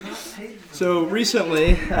So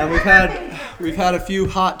recently, we've had a few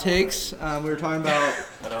hot takes. We were talking about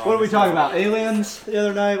what are we talking about? Aliens the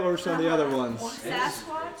other night. What were some of the other ones?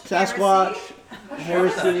 Sasquatch,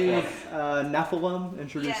 heresy, Nephilim.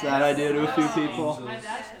 Introduced that idea to a few people.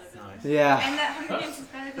 Yeah. And that Hunger Games is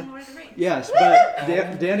better than Lord of the Rings. Yes,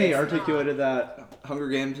 but Danny articulated that Hunger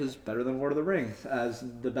Games is better than Lord of the Rings as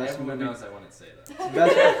the best Everyone movie. knows I wouldn't say that.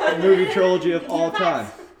 Best movie trilogy of all time.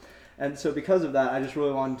 And so because of that, I just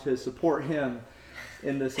really wanted to support him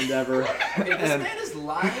in this endeavor. Okay, this And man is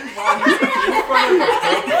lying while he's in front of the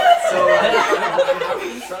pulpit. So how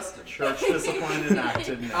can you trust him? Church discipline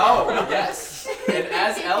enacted now. Oh, yes. And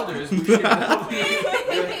as elders, we should not be...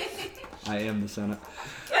 I am the Senate.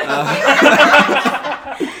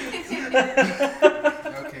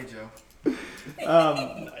 Okay, Joe.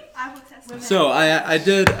 I will test So I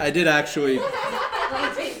did actually.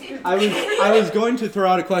 I was going to throw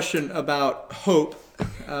out a question about hope,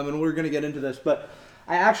 and we're going to get into this, but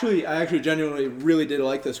I actually genuinely really did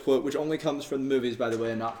like this quote, which only comes from the movies, by the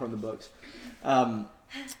way, and not from the books.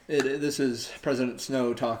 This is President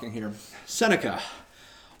Snow talking here. Seneca,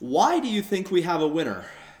 why do you think we have a winner?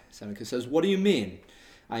 Seneca says, what do you mean?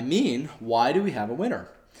 I mean, why do we have a winner?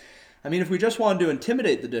 I mean, if we just wanted to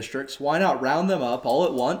intimidate the districts, why not round them up all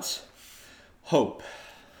at once? Hope.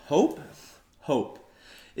 Hope? Hope.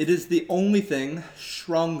 It is the only thing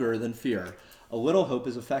stronger than fear. A little hope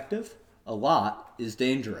is effective. A lot is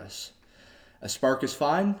dangerous. A spark is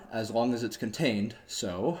fine as long as it's contained,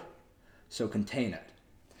 so contain it.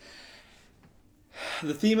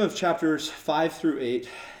 The theme of chapters 5 through 8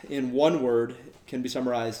 in one word can be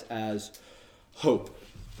summarized as hope.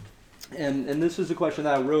 And this is a question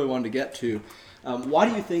that I really wanted to get to. Why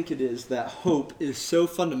do you think it is that hope is so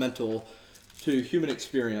fundamental to human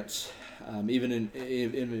experience, even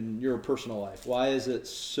in your personal life? Why is it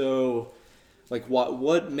so,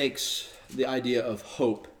 what makes the idea of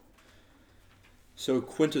hope so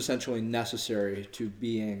quintessentially necessary to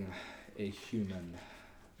being a human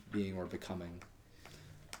being or becoming?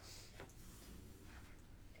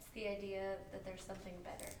 It's the idea that there's something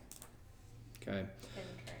better Okay. than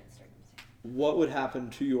current circumstances. What would happen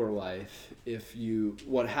to your life if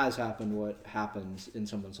what happens in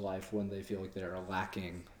someone's life when they feel like they're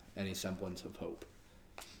lacking any semblance of hope?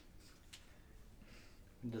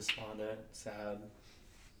 Despondent, sad,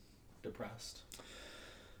 depressed.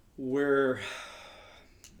 What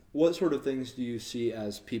sort of things do you see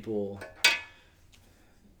as people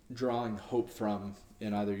drawing hope from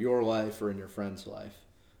in either your life or in your friend's life?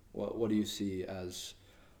 What do you see as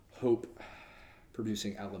hope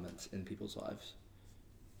producing elements in people's lives?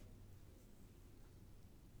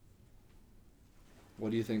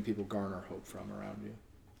 What do you think people garner hope from around you?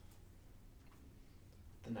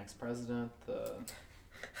 The next president, the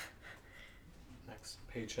next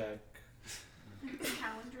paycheck.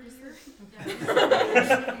 calendar year.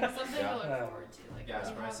 Something to look forward to. Like Gas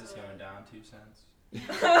you prices have going down 2 cents.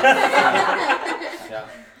 Yeah.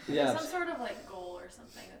 Yes. some sort of like goal or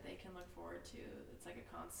something that they can look forward to. It's like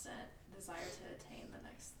a constant desire to attain the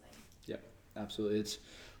next thing. Yep, absolutely. It's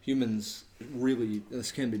humans really,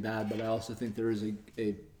 this can be bad, but I also think there is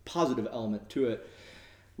a positive element to it.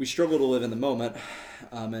 We struggle to live in the moment,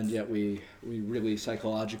 and yet we really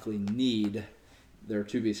psychologically need there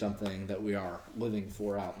to be something that we are living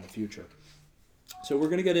for out in the future. So we're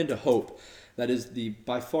going to get into hope. That is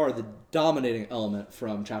by far the dominating element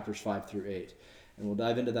from chapters 5 through 8. And we'll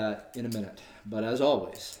dive into that in a minute. But as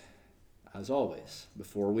always,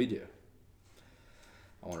 before we do,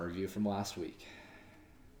 I want to review from last week.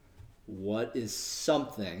 What is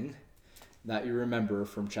something that you remember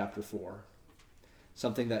from chapter 4?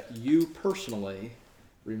 Something that you personally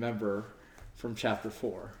remember from chapter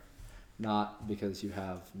 4, not because you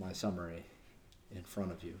have my summary in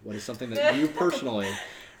front of you. What is something that you personally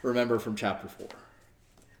remember from chapter 4?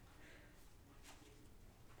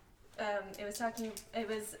 It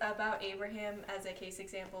was about Abraham as a case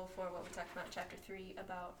example for what we talked about in chapter 3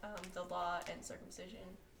 about the law and circumcision,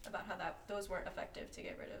 about how those weren't effective to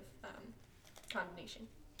get rid of condemnation.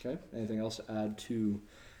 Okay. Anything else to add to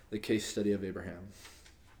the case study of Abraham?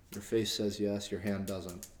 Your face says yes, your hand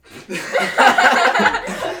doesn't.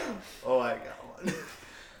 Oh, I got one.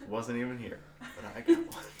 Wasn't even here, but I got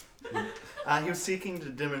one. He was seeking to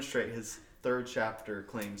demonstrate his 3rd chapter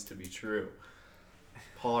claims to be true.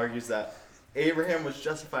 Paul argues that Abraham was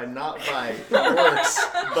justified not by works,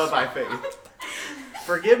 but by faith.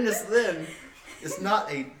 Forgiveness, then, is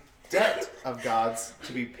not a debt of God's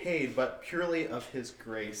to be paid, but purely of his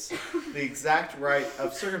grace. The exact rite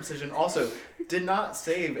of circumcision also did not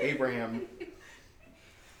save Abraham,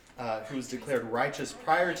 who was declared righteous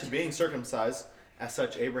prior to being circumcised, As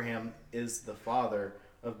such, Abraham is the father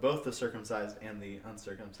of both the circumcised and the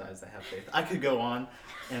uncircumcised that have faith. I could go on,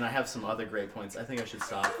 and I have some other great points. I think I should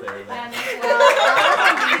stop there. That's a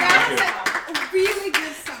really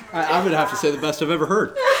good summary. I would have to say the best I've ever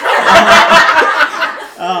heard.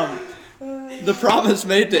 The promise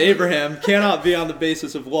made to Abraham cannot be on the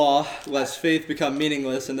basis of law, lest faith become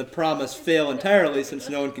meaningless and the promise fail entirely since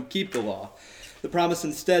no one can keep the law. The promise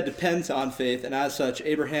instead depends on faith, and as such,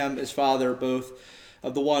 Abraham is father both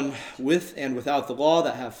of the one with and without the law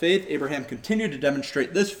that have faith. Abraham continued to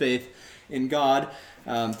demonstrate this faith in God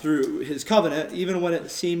through his covenant, even when it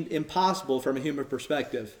seemed impossible from a human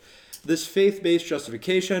perspective. This faith-based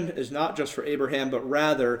justification is not just for Abraham, but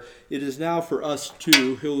rather it is now for us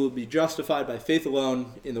too, who will be justified by faith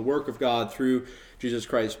alone in the work of God through Jesus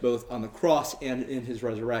Christ, both on the cross and in his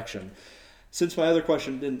resurrection. Since my other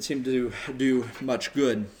question didn't seem to do much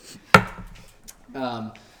good,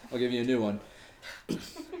 I'll give you a new one.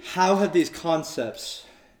 How have these concepts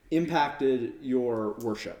impacted your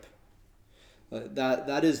worship?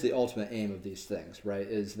 That is the ultimate aim of these things, right?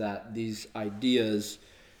 Is that these ideas,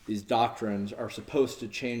 these doctrines are supposed to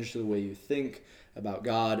change the way you think about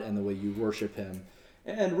God and the way you worship him.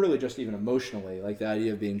 And really just even emotionally, like the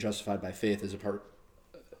idea of being justified by faith is apart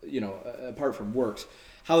from works.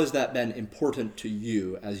 How has that been important to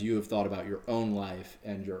you as you have thought about your own life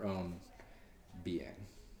and your own being?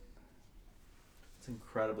 It's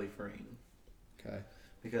incredibly freeing. Okay.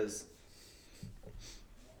 Because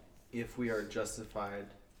if we are justified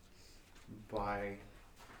by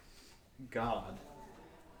God,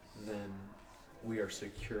 then we are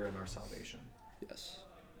secure in our salvation. Yes.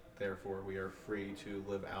 Therefore, we are free to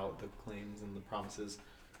live out the claims and the promises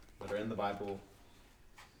that are in the Bible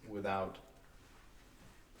without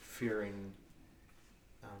fearing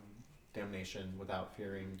damnation, without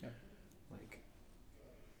fearing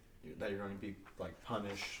that you're going to be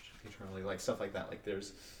punished eternally, stuff like that.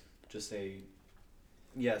 There's just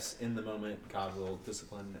yes, in the moment, God will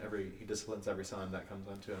he disciplines every son that comes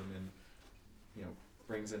unto him, and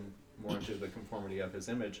brings him more into the conformity of his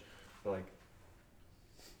image, but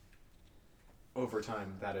over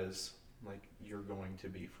time, that is you're going to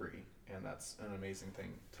be free, and that's an amazing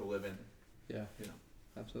thing to live in. Yeah.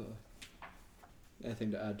 Absolutely.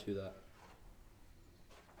 Anything to add to that?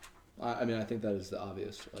 I think that is the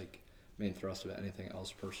obvious main thrust of it. Anything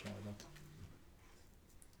else personally though?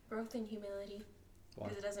 Growth in humility. Why?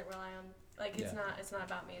 Because it doesn't rely on it's not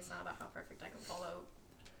about me. It's not about how perfect I can follow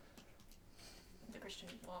the Christian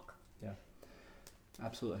walk. Yeah.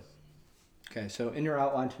 Absolutely. Okay, so in your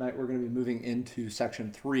outline tonight, we're going to be moving into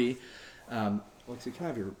section 3. Lexi, can I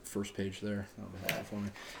have your first page there? That'll be helpful for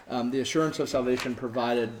me. The assurance of salvation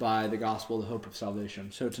provided by the gospel, the hope of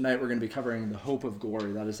salvation. So tonight we're going to be covering the hope of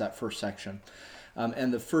glory. That is that first section.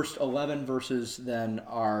 And the first 11 verses then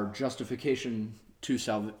are from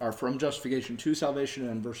justification to salvation,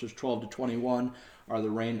 and verses 12 to 21 are the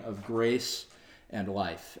reign of grace and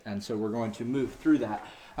life. And so we're going to move through that.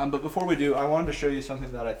 But before we do, I wanted to show you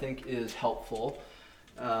something that I think is helpful.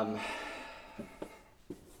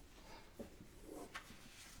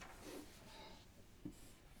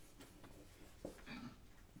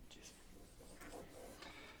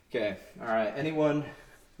 Okay, all right. Anyone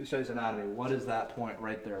who studies anatomy, what is that point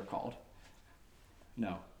right there called?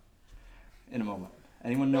 No. In a moment.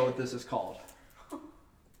 Anyone know what this is called?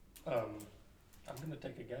 I'm going to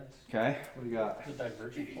take a guess. Okay, what do you got? The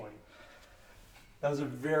divergent point. That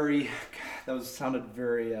sounded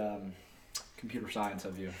very computer science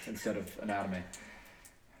of you instead of anatomy.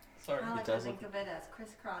 Sorry. I like to think of it as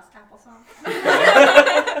crisscross applesauce.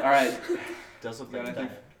 All right. Does look Got like anything?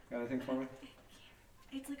 that. Got anything for me?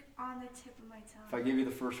 It's on the tip of my tongue. If I give you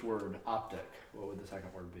the first word, optic, what would the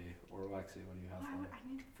second word be? Or Lexi, what do you have for me? I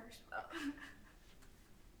need the first one.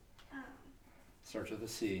 Starts with a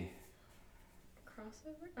C.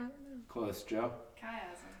 Crossover? I don't know. Close, Joe?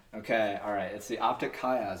 Chiasm. Okay, all right. It's the optic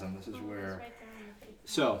chiasm. This is where... Right there on the page.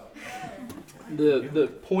 So, the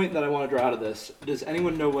point that I want to draw out of this, does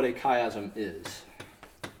anyone know what a chiasm is?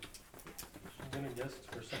 I'm going to guess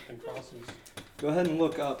it's where something crosses. Go ahead and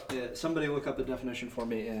look up, somebody look up the definition for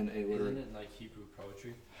me in a Isn't literature. it like Hebrew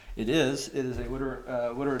poetry? It is a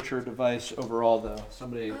literature device overall though.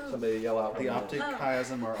 Somebody yell out. The what it optic is.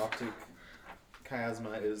 chiasm or optic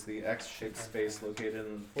chiasma is the X-shaped space located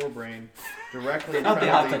in the forebrain directly in Not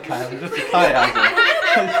front the of optic chiasm, just the chiasm.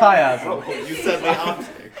 Chiasm. Oh, you said the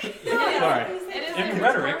optic. Sorry. In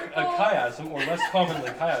rhetoric, a chiasm, or less commonly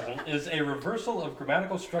chiasm, is a reversal of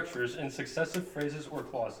grammatical structures in successive phrases or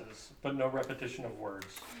clauses, but no repetition of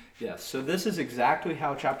words. Yes, so this is exactly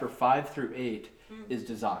how chapter 5 through 8 is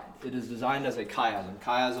designed. It is designed as a chiasm.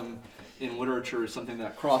 Chiasm in literature is something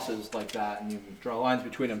that crosses like that, and you draw lines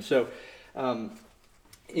between them. So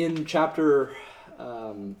in starting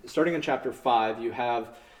in chapter 5, you have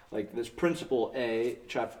like this principle A,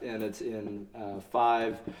 and it's in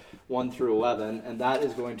 5, 1 through 11, and that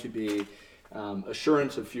is going to be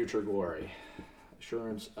assurance of future glory.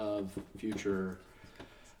 Assurance of future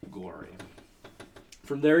glory.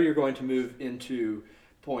 From there, you're going to move into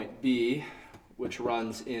point B, which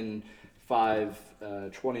runs in 5,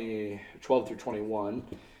 12 through 21,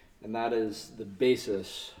 and that is the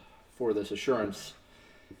basis for this assurance,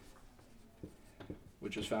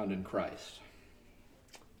 which is found in Christ.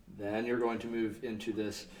 Then you're going to move into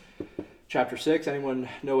this chapter 6. Anyone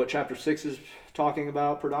know what chapter 6 is talking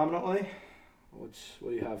about predominantly? What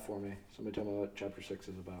do you have for me? Somebody tell me what chapter 6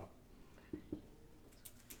 is about.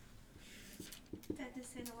 Dead to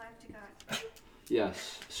sin, alive to God.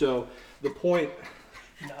 Yes. So the point.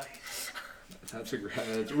 Nice.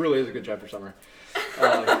 It really is a good chapter summary.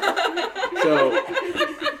 So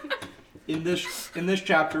in this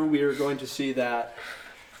chapter, we are going to see that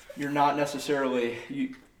you're not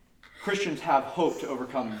necessarily Christians have hope to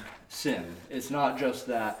overcome sin. It's not just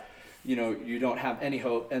that you don't have any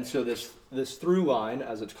hope, and so this through line,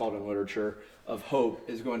 as it's called in literature, of hope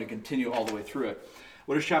is going to continue all the way through it.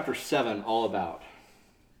 What is chapter 7 all about?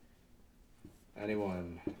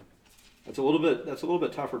 Anyone? That's a little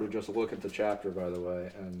bit tougher to just look at the chapter, by the way,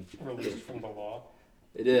 and Released from the law.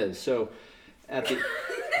 it is. So at the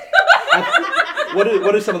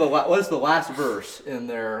what is the last verse in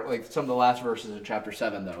there? Like some of the last verses in chapter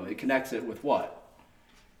 7, though, it connects it with what?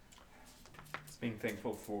 It's being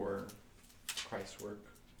thankful for Christ's work.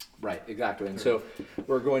 Right, exactly. And so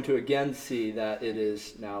we're going to again see that it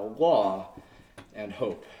is now law and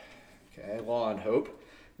hope. Okay, law and hope.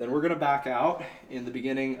 Then we're going to back out in the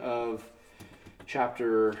beginning of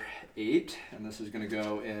chapter 8, and this is going to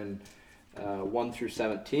go in 1 through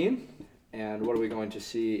 17. And what are we going to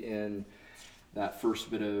see in that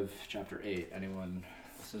first bit of chapter 8? Anyone?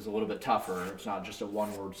 This is a little bit tougher. It's not just a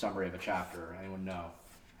one-word summary of a chapter. Anyone know?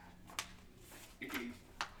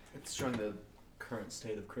 It's showing the current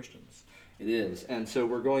state of Christians. It is. And so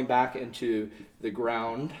we're going back into the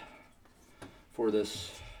ground for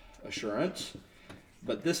this assurance.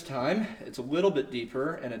 But this time, it's a little bit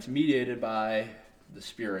deeper, and it's mediated by the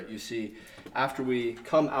Spirit. You see, after we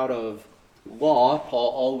come out of law, Paul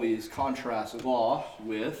always contrasts law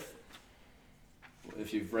with,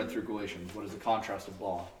 if you've read through Galatians, what is the contrast of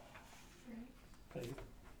law? Faith.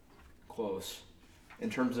 Close. In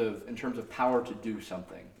terms of power to do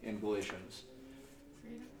something in Galatians.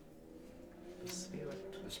 The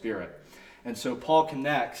Spirit. And so Paul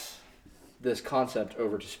connects this concept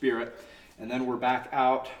over to Spirit. And then we're back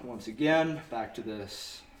out once again, back to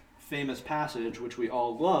this famous passage which we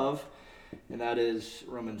all love, and that is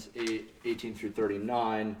Romans 8, 18 through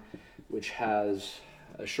 39, which has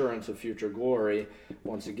assurance of future glory,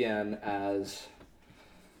 once again, as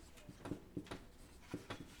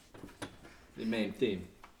the main theme.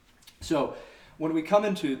 So when we come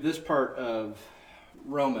into this part of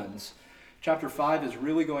Romans, chapter 5 is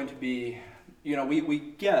really going to be, we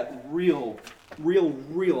get real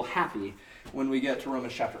happy when we get to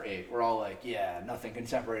Romans chapter 8. We're all like, yeah, nothing can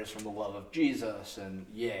separate us from the love of Jesus, and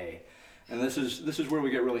yay. And this is where we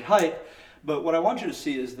get really hyped. But what I want you to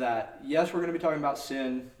see is that, yes, we're going to be talking about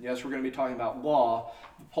sin. Yes, we're going to be talking about law.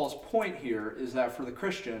 But Paul's point here is that for the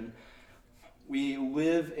Christian, we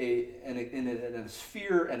live in a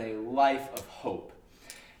sphere and a life of hope.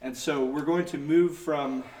 And so we're going to move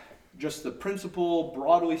from just the principle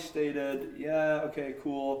broadly stated, yeah, okay,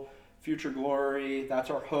 cool, future glory, that's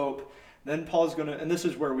our hope. Then Paul's going to, and this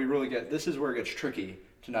is where it gets tricky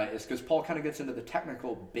tonight, is because Paul kind of gets into the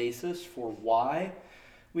technical basis for why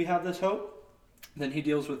we have this hope. Then he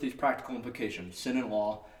deals with these practical implications, sin and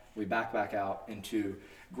law. We back out into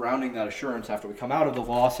grounding that assurance after we come out of the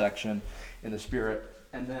law section in the Spirit.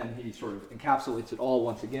 And then he sort of encapsulates it all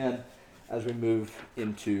once again as we move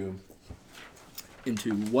into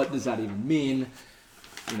what does that even mean?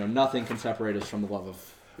 Nothing can separate us from the love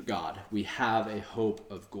of God. We have a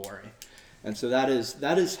hope of glory. And so that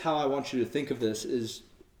is how I want you to think of this. Is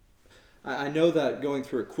I know that going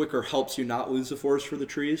through it quicker helps you not lose the forest for the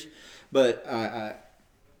trees, but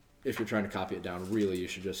if you're trying to copy it down, really you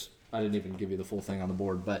should just, I didn't even give you the full thing on the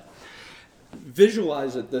board, but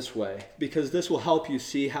visualize it this way, because this will help you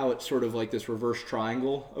see how it's sort of like this reverse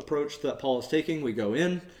triangle approach that Paul is taking. We go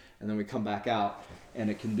in, and then we come back out, and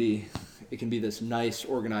it can be this nice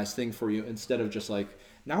organized thing for you, instead of just like,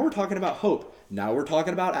 now we're talking about hope, now we're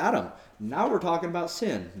talking about Adam, now we're talking about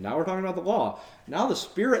sin, now we're talking about the law, now the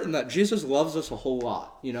Spirit, and that Jesus loves us a whole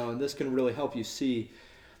lot, and this can really help you see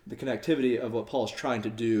the connectivity of what Paul is trying to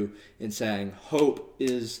do in saying hope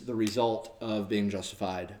is the result of being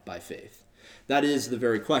justified by faith. That is the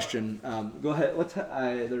very question. Go ahead.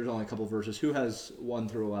 There's only a couple verses. Who has 1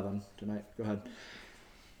 through 11 tonight? Go ahead.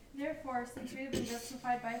 Therefore, since we have been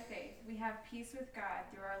justified by faith, we have peace with God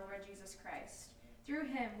through our Lord Jesus Christ. Through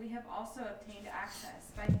him we have also obtained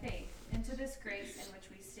access by faith into this grace in which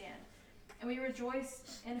we stand, and we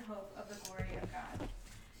rejoice in hope of the glory of God.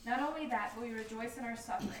 Not only that, but we rejoice in our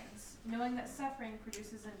sufferings, knowing that suffering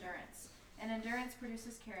produces endurance, and endurance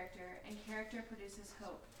produces character, and character produces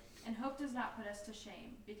hope. And hope does not put us to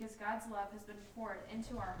shame, because God's love has been poured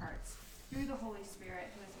into our hearts through the Holy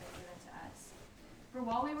Spirit who has been given to us. For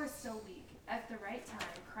while we were still weak, at the right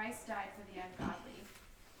time Christ died for the ungodly.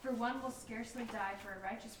 For one will scarcely die for a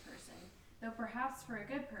righteous person, though perhaps for a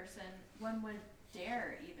good person one would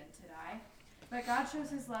dare even to die. But God shows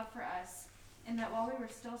his love for us, in that while we were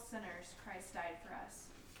still sinners, Christ died for us.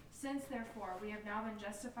 Since, therefore, we have now been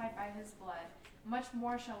justified by his blood, much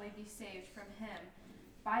more shall we be saved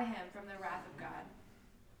by him from the wrath of God.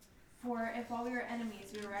 For if while we were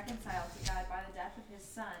enemies we were reconciled to God by the death of his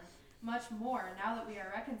Son, much more, now that we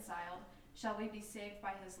are reconciled, shall we be saved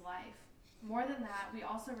by his life. More than that, we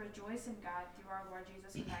also rejoice in God through our Lord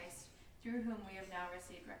Jesus Christ, through whom we have now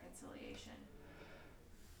received reconciliation.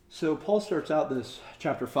 So Paul starts out this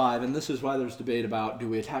chapter 5, and this is why there's debate about, do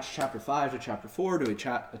we attach chapter 5 to chapter 4? Do we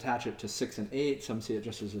attach it to 6 and 8? Some see it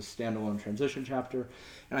just as a standalone transition chapter.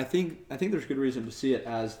 And I think there's good reason to see it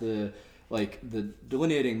as the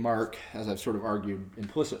delineating mark, as I've sort of argued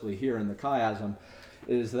implicitly here in the chiasm,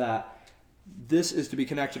 is that this is to be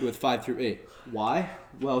connected with 5 through 8. Why?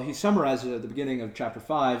 Well, he summarizes at the beginning of chapter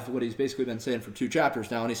 5 what he's basically been saying for 2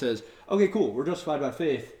 chapters now, and he says, okay, cool, we're justified by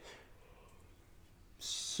faith.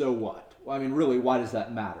 So what? Well, I mean, really, why does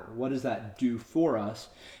that matter? What does that do for us?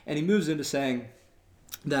 And he moves into saying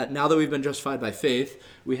that now that we've been justified by faith,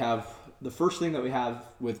 we have the first thing that we have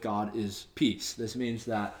with God is peace. This means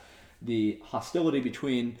that the hostility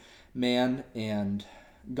between man and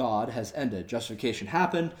God has ended. Justification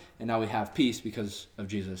happened, and now we have peace because of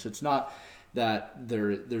Jesus. It's not that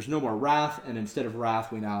there's no more wrath, and instead of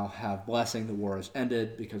wrath, we now have blessing. The war has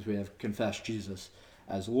ended because we have confessed Jesus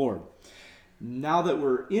as Lord. Now that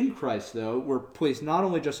we're in Christ, though, we're placed not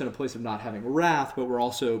only just in a place of not having wrath, but we're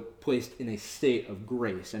also placed in a state of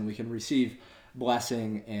grace, and we can receive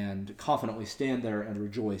blessing and confidently stand there and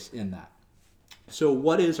rejoice in that. So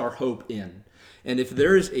what is our hope in? And if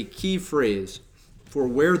there is a key phrase for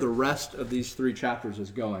where the rest of these 3 chapters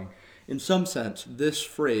is going, in some sense, this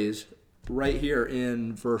phrase right here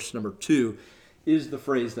in verse number 2 is the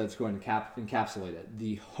phrase that's going to encapsulate it.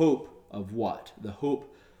 The hope of what? The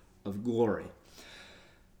hope of glory.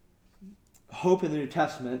 Hope in the New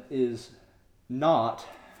Testament is not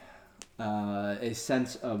a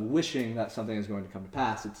sense of wishing that something is going to come to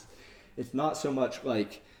pass. It's not so much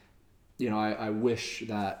like, I wish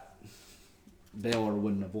that Baylor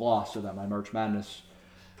wouldn't have lost so that my March Madness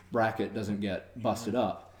bracket doesn't get busted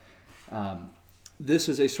up. This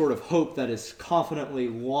is a sort of hope that is confidently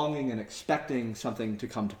longing and expecting something to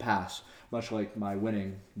come to pass, much like my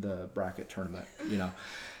winning the bracket tournament,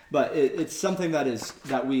 But it's something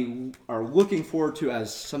that we are looking forward to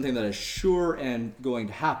as something that is sure and going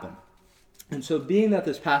to happen. And so being that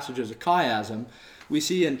this passage is a chiasm, we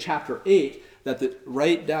see in chapter 8 that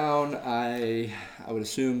right down, I would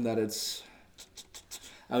assume that it's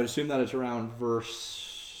around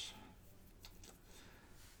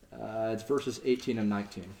it's verses 18 and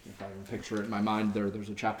 19. If I can picture it in my mind, there's a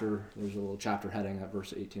little chapter heading at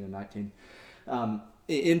verse 18 and 19.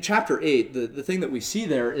 In chapter 8, the thing that we see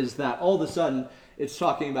there is that all of a sudden it's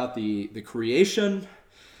talking about the creation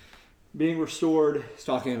being restored. It's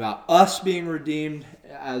talking about us being redeemed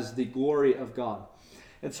as the glory of God.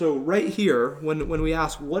 And so right here, when we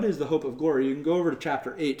ask what is the hope of glory, you can go over to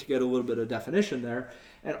chapter 8 to get a little bit of definition there.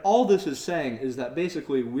 And all this is saying is that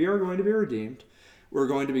basically we are going to be redeemed. We're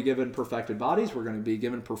going to be given perfected bodies. We're going to be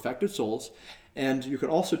given perfected souls. And you can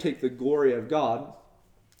also take the glory of God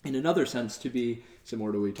in another sense to be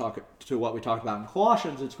similar to what we talked about in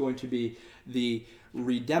Colossians. It's going to be the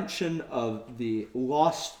redemption of the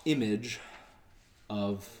lost image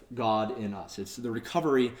of God in us. It's the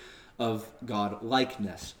recovery of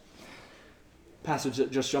God-likeness. Passage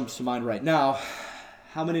that just jumps to mind right now.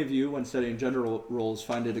 How many of you, when studying gender roles,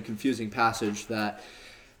 find it a confusing passage that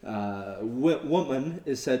woman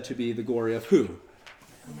is said to be the glory of who?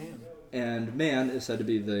 Man. And man is said to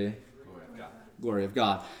be the glory of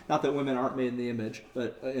God. Not that women aren't made in the image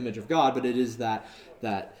of God, but it is that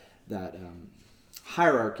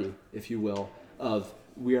hierarchy, if you will, of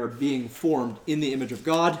we are being formed in the image of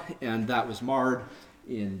God, and that was marred,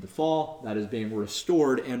 in the fall, that is being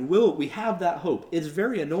restored, and we have that hope. It's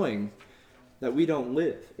very annoying that we don't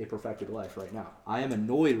live a perfected life right now. I am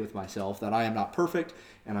annoyed with myself that I am not perfect,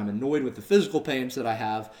 and I'm annoyed with the physical pains that I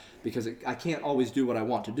have because I can't always do what I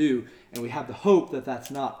want to do, and we have the hope that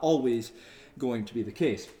that's not always going to be the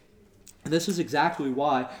case. And this is exactly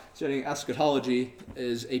why studying eschatology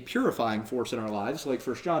is a purifying force in our lives, like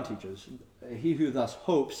 1 John teaches. He who thus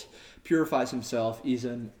hopes purifies himself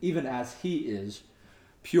even as he is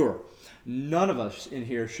pure. None of us in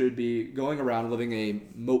here should be going around living a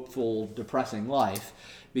mopeful, depressing life,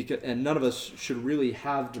 and none of us should really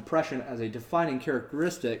have depression as a defining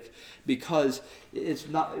characteristic, because it's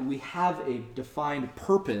not. We have a defined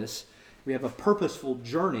purpose. We have a purposeful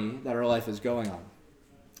journey that our life is going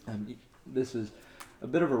on. This is a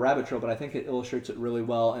bit of a rabbit trail, but I think it illustrates it really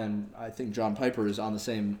well, and I think John Piper is on the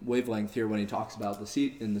same wavelength here when he talks about the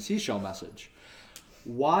seashell message.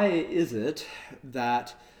 Why is it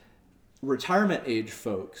that retirement age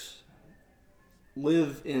folks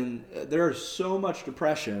there is so much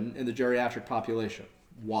depression in the geriatric population?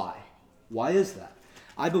 Why? Why is that?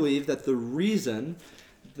 I believe that the reason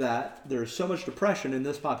that there's so much depression in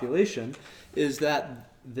this population is that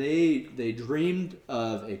they dreamed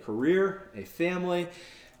of a career, a family,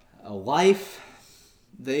 a life.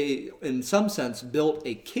 They, in some sense, built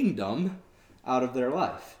a kingdom out of their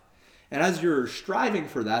life. And as you're striving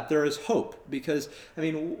for that, there is hope. Because,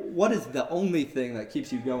 what is the only thing that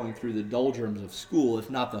keeps you going through the doldrums of school,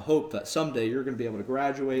 if not the hope that someday you're going to be able to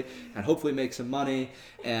graduate and hopefully make some money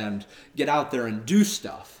and get out there and do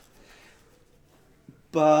stuff?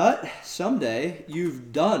 But someday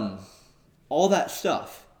you've done all that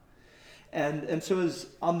stuff. And so as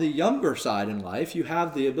on the younger side in life, you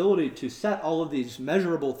have the ability to set all of these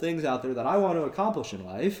measurable things out there that I want to accomplish in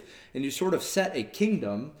life, and you sort of set a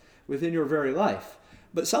kingdom within your very life.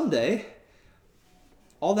 But someday,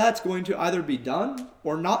 all that's going to either be done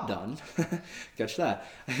or not done. Catch that.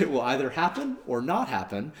 It will either happen or not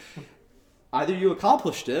happen. Either you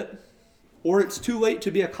accomplished it, or it's too late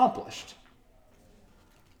to be accomplished.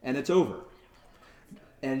 And it's over.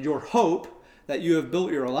 And your hope that you have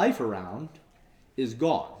built your life around is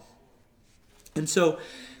gone. And so,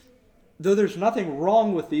 though there's nothing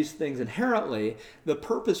wrong with these things inherently, the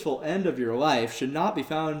purposeful end of your life should not be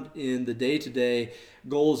found in the day-to-day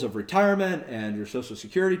goals of retirement and your Social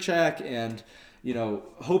Security check and,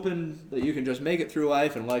 hoping that you can just make it through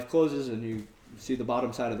life and life closes and you see the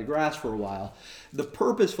bottom side of the grass for a while. The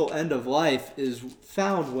purposeful end of life is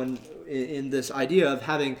found in this idea of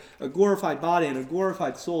having a glorified body and a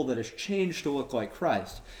glorified soul that is changed to look like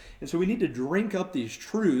Christ. And so we need to drink up these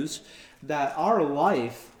truths that our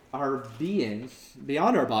life, our being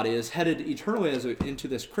beyond our body, is headed eternally into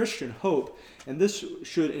this Christian hope, and this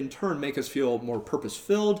should in turn make us feel more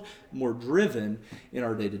purpose-filled, more driven in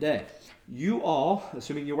our day-to-day. You all,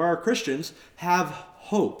 assuming you are Christians, have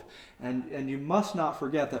hope, and you must not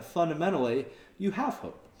forget that fundamentally you have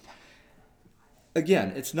hope.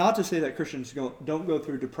 Again, it's not to say that Christians don't go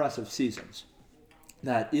through depressive seasons.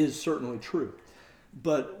 That is certainly true.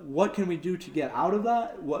 But what can we do to get out of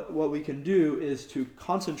that? What we can do is to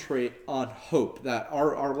concentrate on hope, that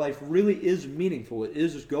our life really is meaningful. It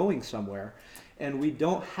is going somewhere. And we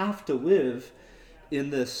don't have to live in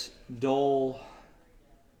this dull...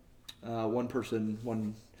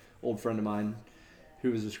 one old friend of mine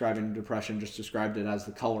who was describing depression just described it as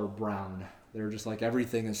the color brown. They're just like,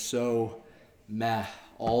 everything is so meh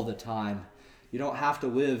all the time. You don't have to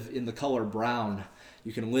live in the color brown.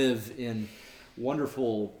 You can live in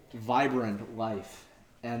wonderful, vibrant life.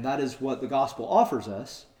 And that is what the gospel offers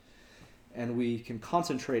us, and we can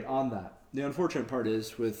concentrate on that. The unfortunate part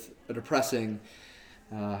is with a depressing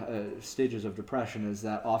stages of depression is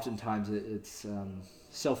that oftentimes it's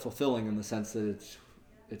self-fulfilling in the sense that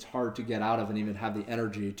it's hard to get out of and even have the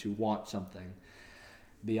energy to want something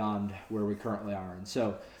beyond where we currently are. And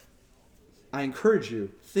so I encourage you,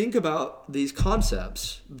 think about these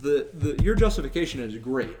concepts. Your justification is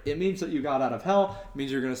great. It means that you got out of hell. It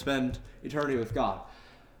means you're going to spend eternity with God.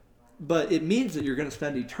 But it means that you're going to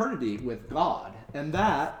spend eternity with God. And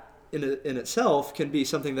that, in itself, can be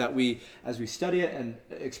something that we, as we study it and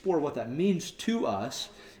explore what that means to us,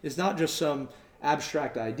 is not just some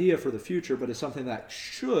abstract idea for the future, but is something that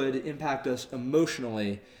should impact us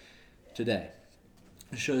emotionally today.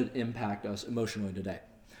 It should impact us emotionally today.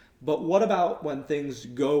 But what about when things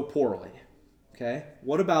go poorly? Okay?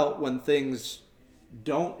 What about when things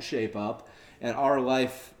don't shape up and our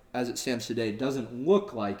life as it stands today doesn't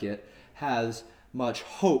look like it has much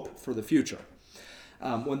hope for the future?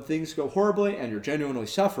 When things go horribly and you're genuinely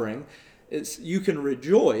suffering, you can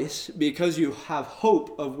rejoice because you have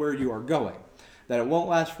hope of where you are going. that it won't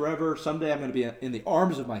last forever. Someday I'm going to be in the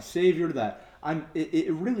arms of my Savior, that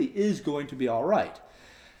it really is going to be all right.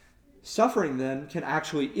 Suffering then can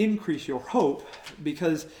actually increase your hope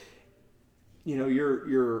because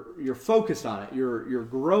you're focused on it. You're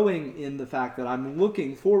growing in the fact that I'm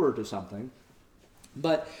looking forward to something.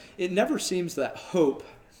 But it never seems that hope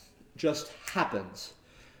just happens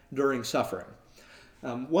during suffering.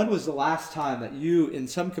 When was the last time that you, in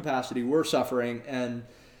some capacity, were suffering and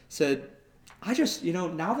said, I just,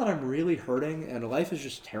 now that I'm really hurting and life is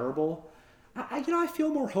just terrible, I feel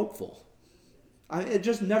more hopeful. It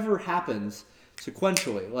just never happens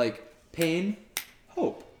sequentially. Like pain,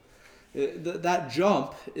 hope. That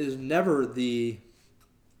jump is never the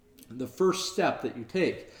first step that you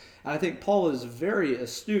take. And I think Paul is very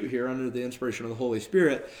astute here under the inspiration of the Holy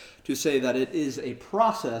Spirit to say that it is a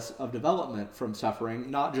process of development from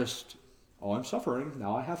suffering, not just, I'm suffering,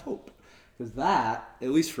 now I have hope. Because that, at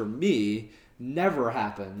least for me, never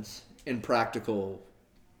happens in practical,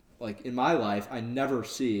 like in my life, I never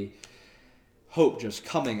see hope just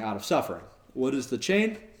coming out of suffering. What is the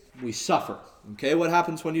chain? We suffer. Okay, what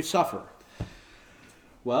happens when you suffer?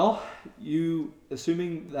 Well,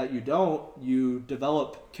 assuming that you don't, you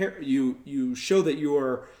develop, you show that you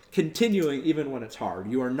are continuing even when it's hard.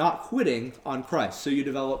 You are not quitting on Christ. So you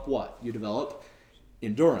develop what? You develop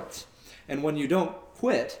endurance. And when you don't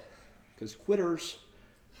quit, because quitters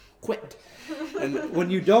quit. And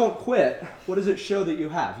when you don't quit, what does it show that you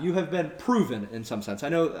have? You have been proven in some sense. I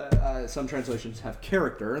know some translations have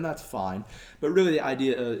character, and that's fine. But really the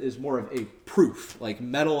idea is more of a proof. Like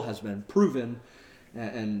metal has been proven,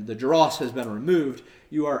 and the dross has been removed.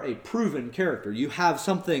 You are a proven character. You have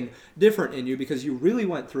something different in you because you really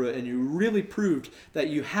went through it and you really proved that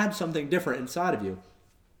you had something different inside of you.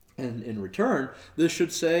 And in return, this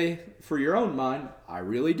should say for your own mind, I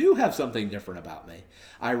really do have something different about me.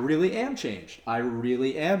 I really am changed. I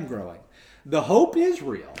really am growing. The hope is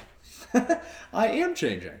real. I am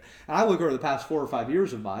changing. And I look over the past 4 or 5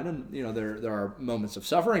 years of mine, and there are moments of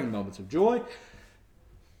suffering, moments of joy.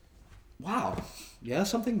 Wow, yeah,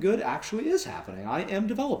 something good actually is happening. I am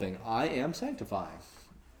developing. I am sanctifying.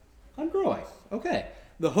 I'm growing. Okay,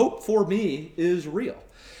 the hope for me is real.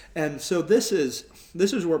 And so this is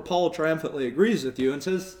where Paul triumphantly agrees with you and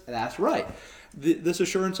says, that's right. This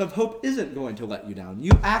assurance of hope isn't going to let you down.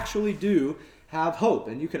 You actually do have hope,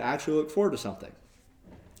 and you can actually look forward to something.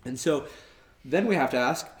 And so then we have to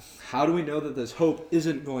ask, how do we know that this hope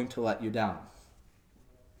isn't going to let you down?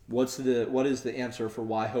 What is the answer for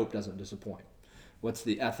why hope doesn't disappoint? What's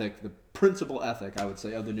the ethic, the principal ethic, I would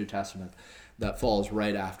say, of the New Testament that falls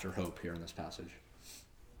right after hope here in this passage?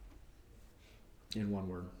 In one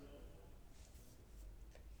word.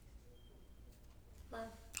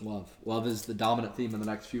 Love. Love is the dominant theme in the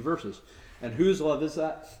next few verses. And whose love is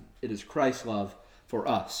that? It is Christ's love for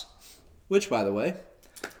us. Which, by the way,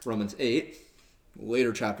 Romans 8,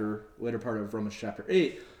 later part of Romans chapter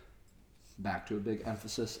 8, back to a big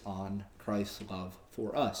emphasis on Christ's love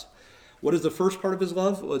for us. What is the first part of his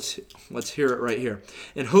love? Let's hear it right here.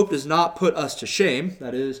 And hope does not put us to shame.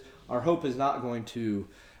 That is, our hope is not going to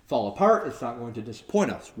fall apart. It's not going to disappoint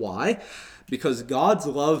us. Why? Because God's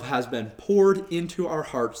love has been poured into our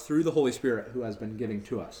hearts through the Holy Spirit who has been given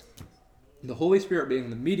to us. The Holy Spirit being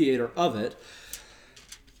the mediator of it,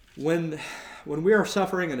 when we are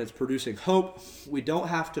suffering and it's producing hope, we don't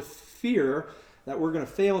have to fear that we're going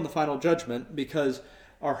to fail in the final judgment because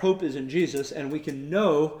our hope is in Jesus and we can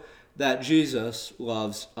know that Jesus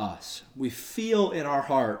loves us. We feel in our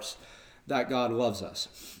hearts that God loves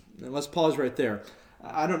us. And let's pause right there.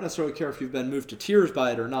 I don't necessarily care if you've been moved to tears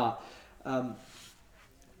by it or not,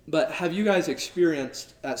 but have you guys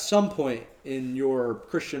experienced at some point in your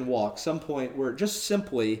Christian walk, some point where just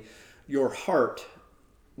simply your heart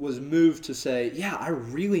was moved to say, yeah, I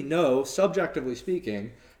really know, subjectively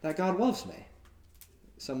speaking, that God loves me?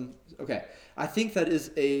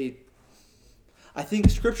 I think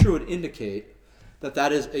Scripture would indicate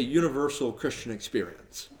that is a universal Christian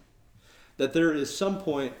experience. That there is some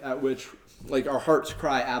point at which, like, our hearts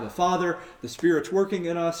cry, Abba, Father, the Spirit's working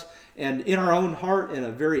in us, and in our own heart, in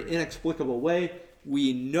a very inexplicable way,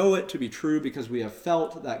 we know it to be true because we have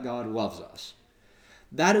felt that God loves us.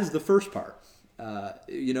 That is the first part.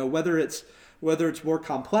 Whether it's more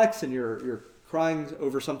complex and you're crying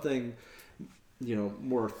over something,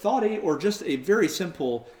 more thoughty, or just a very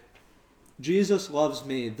simple, Jesus loves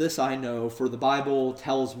me, this I know, for the Bible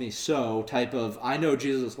tells me so type of, I know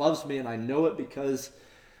Jesus loves me and I know it because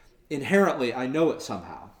inherently I know it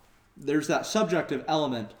somehow. There's that subjective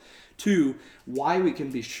element to why we can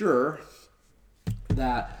be sure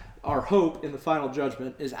that our hope in the final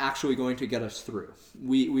judgment is actually going to get us through.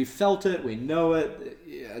 We felt it, we know it.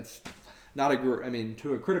 It's not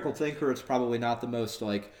to a critical thinker, it's probably not the most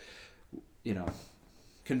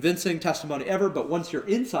convincing testimony ever, but once you're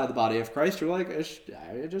inside the body of Christ, you're like,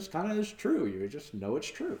 it just kind of is true. You just know it's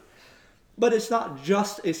true. But it's not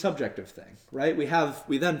just a subjective thing, right? We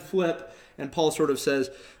then flip, and Paul sort of says,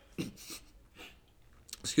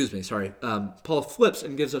 Paul flips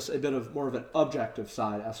and gives us a bit of more of an objective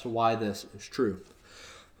side as to why this is true.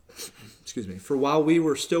 For while we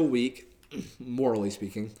were still weak, morally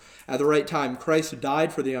speaking, at the right time, Christ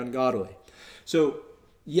died for the ungodly. So,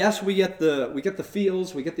 yes, we get the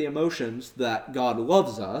feels, we get the emotions that God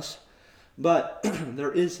loves us, but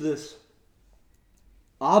there is this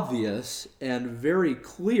obvious and very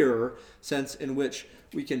clear sense in which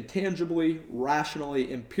we can tangibly,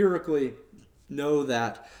 rationally, empirically know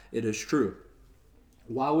that it is true.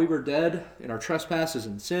 While we were dead in our trespasses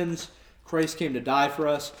and sins, Christ came to die for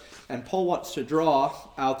us, and Paul wants to draw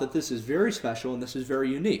out that this is very special and this is very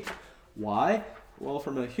unique. Why? Well,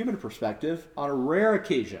 from a human perspective, on a rare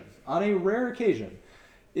occasion,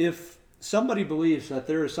 if somebody believes that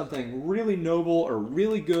there is something really noble or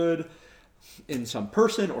really good in some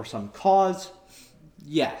person or some cause,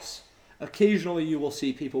 yes, occasionally you will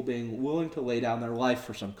see people being willing to lay down their life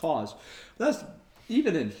for some cause. That's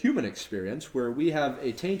even in human experience, where we have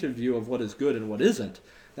a tainted view of what is good and what isn't.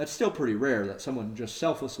 That's still pretty rare that someone just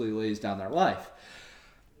selflessly lays down their life.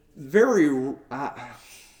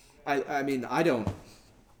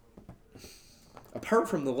 Apart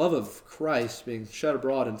from the love of Christ being shed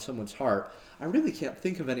abroad in someone's heart, I really can't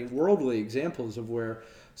think of any worldly examples of where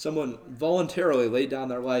someone voluntarily laid down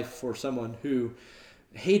their life for someone who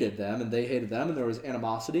hated them and they hated them, and there was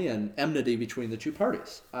animosity and enmity between the two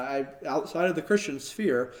parties. Outside of the Christian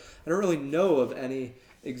sphere, I don't really know of any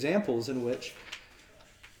examples in which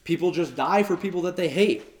people just die for people that they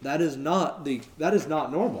hate. That is not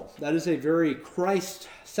normal. That is a very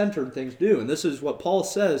Christ-centered thing to do. And this is what Paul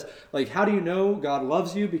says, how do you know God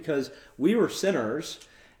loves you? Because we were sinners,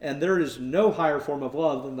 and there is no higher form of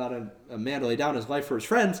love than that a man to lay down his life for his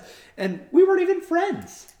friends, and we weren't even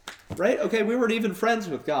friends. Right? Okay, we weren't even friends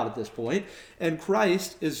with God at this point, and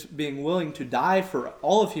Christ is being willing to die for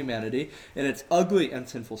all of humanity in its ugly and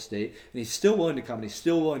sinful state, and he's still willing to come, and he's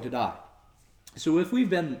still willing to die. So if we've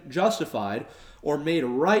been justified or made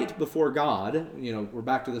right before God, we're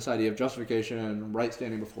back to this idea of justification and right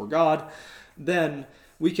standing before God, then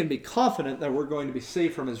we can be confident that we're going to be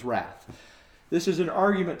saved from his wrath. This is an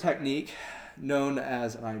argument technique known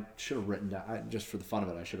as, and I should have written down, just for the fun of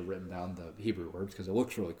it, I should have written down the Hebrew words because it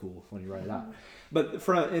looks really cool when you write it out. But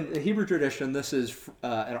in the Hebrew tradition, this is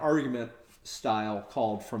an argument style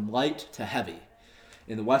called from light to heavy.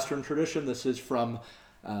 In the Western tradition, this is from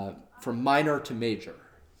minor to major.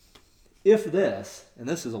 If this, and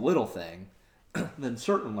this is a little thing, then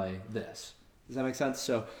certainly this. Does that make sense?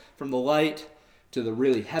 So from the light to the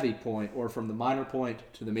really heavy point, or from the minor point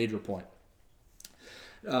to the major point.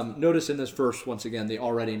 Notice in this verse, once again, the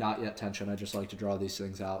already not yet tension. I just like to draw these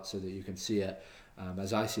things out so that you can see it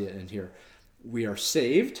as I see it in here. We are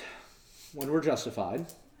saved when we're justified,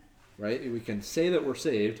 right? We can say that we're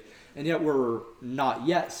saved, and yet we're not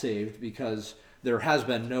yet saved because there has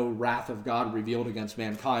been no wrath of God revealed against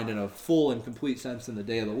mankind in a full and complete sense in the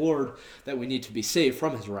day of the Lord that we need to be saved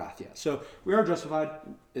from his wrath yet. So we are justified.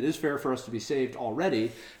 It is fair for us to be saved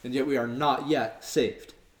already, and yet we are not yet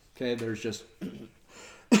saved. Okay, there's just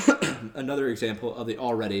another example of the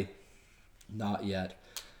already not yet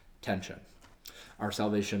tension. Our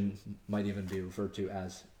salvation might even be referred to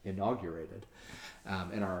as inaugurated,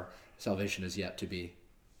 and our salvation is yet to be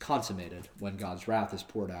consummated when God's wrath is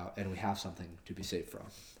poured out and we have something to be saved from.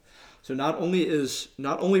 So not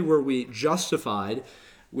only were we justified,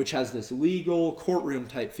 which has this legal courtroom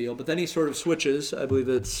type feel, but then he sort of switches. I believe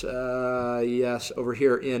it's over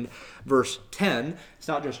here in verse 10. It's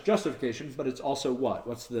not just justification, but it's also what?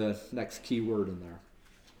 What's the next key word in there?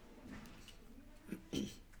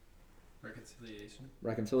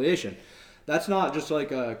 Reconciliation. That's not just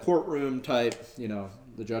like a courtroom type,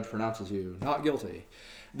 the judge pronounces you not guilty.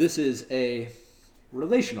 This is a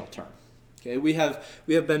relational term. Okay, we have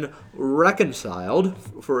been reconciled,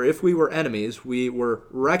 for if we were enemies, we were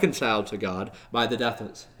reconciled to God by the death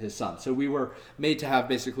of his son. So we were made to have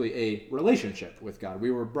basically a relationship with God. We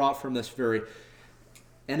were brought from this very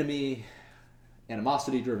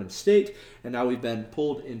animosity-driven state, and now we've been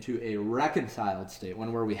pulled into a reconciled state,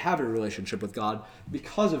 one where we have a relationship with God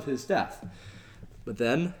because of his death. But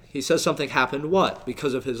then he says something happened, what?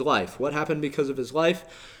 Because of his life. What happened because of his life?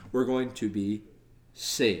 We're going to be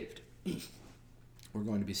saved. We're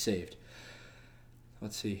going to be saved.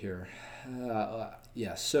 let's see here.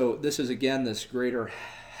 Yes, so this is again this greater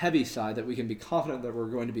heavy side that we can be confident that we're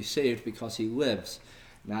going to be saved because he lives.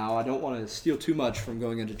 Now, I don't want to steal too much from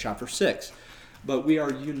going into chapter 6, but we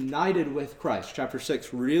are united with Christ. Chapter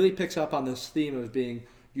 6 really picks up on this theme of being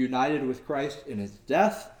united with Christ in his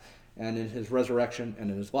death and in his resurrection and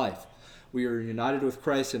in his life. We are united with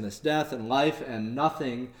Christ in his death and life, and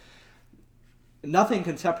nothing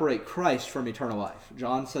can separate Christ from eternal life.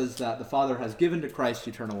 John says that the Father has given to Christ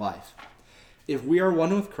eternal life. If we are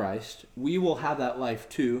one with Christ, we will have that life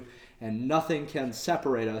too, and nothing can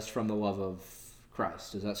separate us from the love of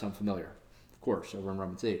Christ. Does that sound familiar? Of course, over in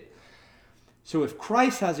Romans 8. So if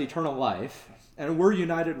Christ has eternal life, and we're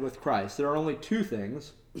united with Christ, there are only two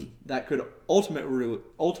things that could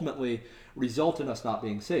ultimately result in us not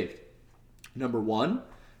being saved. Number one,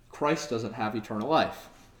 Christ doesn't have eternal life,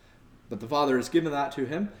 but the Father has given that to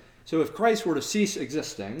him. So if Christ were to cease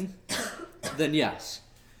existing, then yes,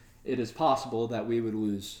 it is possible that we would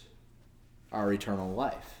lose our eternal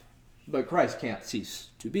life. But Christ can't cease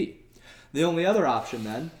to be. The only other option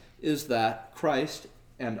then is that Christ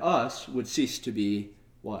and us would cease to be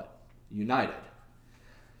what? United.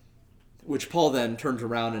 Which Paul then turns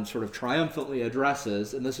around and sort of triumphantly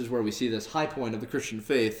addresses, and this is where we see this high point of the Christian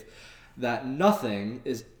faith, that nothing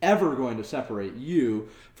is ever going to separate you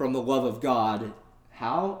from the love of God.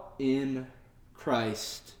 How? In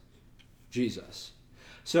Christ Jesus.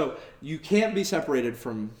 So you can't be separated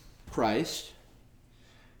from Christ.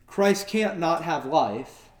 Christ can't not have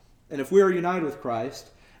life. And if we are united with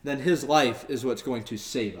Christ, then his life is what's going to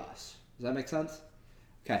save us. Does that make sense?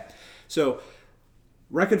 Okay. So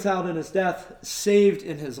reconciled in his death, saved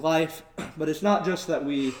in his life. But it's not just that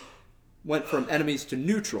we went from enemies to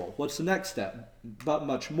neutral. What's the next step? But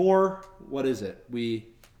much more. What is it?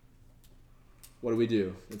 What do we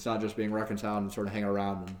do? It's not just being reconciled and sort of hanging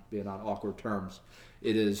around and being on awkward terms.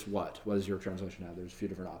 It is what? What does your translation have? There's a few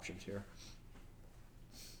different options here.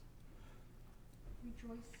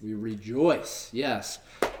 Rejoice. We rejoice. Yes.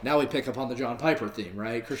 Now we pick up on the John Piper theme,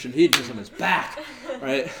 right? Christian hedonism is back,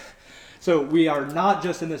 right? So we are not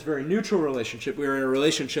just in this very neutral relationship. We are in a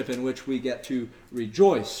relationship in which we get to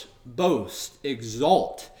rejoice, boast,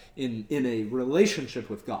 exalt in a relationship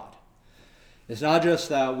with God. It's not just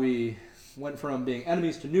that we went from being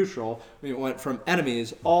enemies to neutral. We went from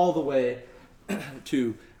enemies all the way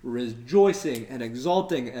to rejoicing and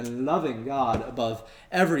exalting and loving God above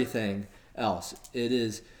everything else. It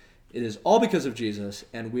is all because of Jesus,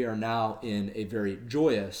 and we are now in a very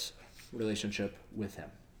joyous relationship with him.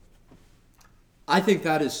 I think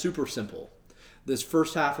that is super simple. This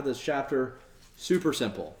first half of this chapter, super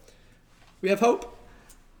simple. We have hope.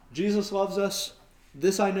 Jesus loves us.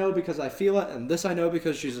 This I know because I feel it, and this I know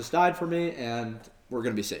because Jesus died for me, and we're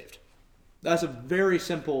going to be saved. That's a very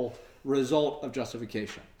simple result of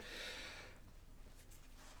justification.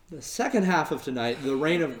 The second half of tonight, the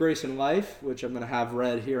reign of grace and life, which I'm going to have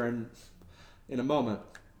read here in a moment,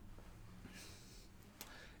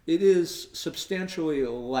 it is substantially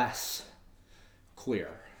less clear.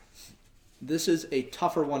 This is a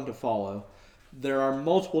tougher one to follow. There are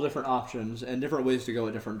multiple different options and different ways to go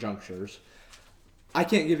at different junctures. I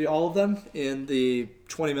can't give you all of them in the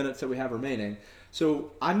 20 minutes that we have remaining,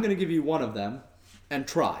 so I'm going to give you one of them and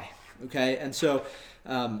try, okay? And so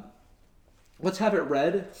let's have it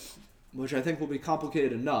read, which I think will be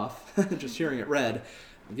complicated enough, just hearing it read.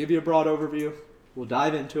 I'll give you a broad overview, we'll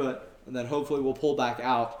dive into it, and then hopefully we'll pull back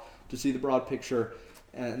out to see the broad picture,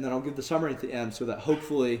 and then I'll give the summary at the end so that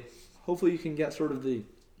hopefully you can get sort of the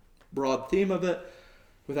broad theme of it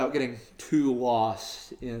without getting too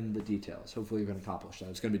lost in the details. Hopefully you can accomplish that.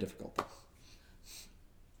 It's going to be difficult, though.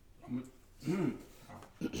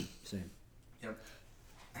 Same. Yep.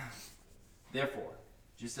 Therefore,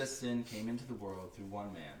 just as sin came into the world through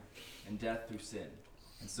one man, and death through sin,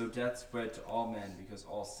 and so death spread to all men because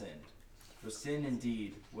all sinned. For sin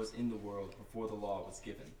indeed was in the world before the law was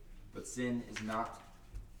given, but sin is not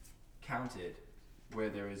counted where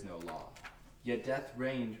there is no law. Yet death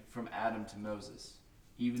reigned from Adam to Moses,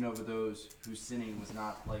 even over those whose sinning was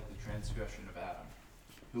not like the transgression of Adam,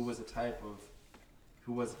 who was a type of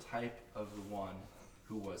the one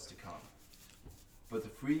who was to come. But the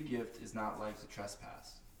free gift is not like the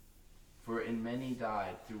trespass. For in many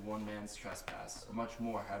died through one man's trespass, much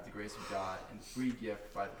more have the grace of God and the free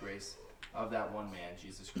gift by the grace of that one man,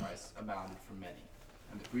 Jesus Christ, abounded for many.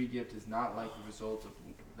 And the free gift is not like the result of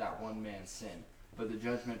that one man's sin, but the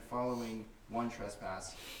judgment following one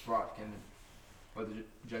trespass brought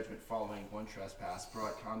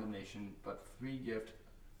condemnation, but the free gift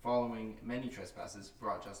following many trespasses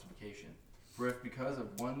brought justification. For if because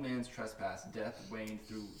of one man's trespass death reigned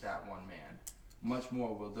through that one man, much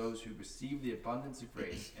more will those who receive the abundance of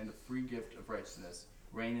grace and the free gift of righteousness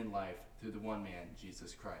reign in life through the one man,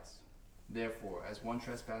 Jesus Christ. Therefore, as one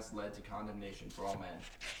trespass led to condemnation for all men,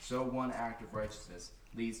 so one act of righteousness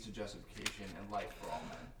leads to justification and life for all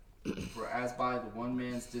men. For as by the one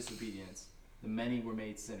man's disobedience the many were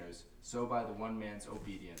made sinners, so by the one man's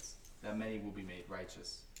obedience that many will be made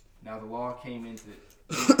righteous. Now the law came in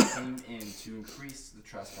to increase the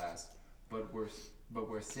trespass, but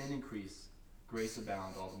where sin increased, grace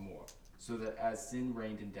abounded all the more, so that as sin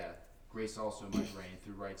reigned in death, grace also might reign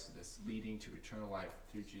through righteousness, leading to eternal life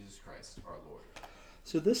through Jesus Christ our Lord.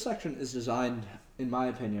 So this section is designed, in my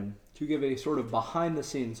opinion, to give a sort of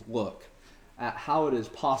behind-the-scenes look at how it is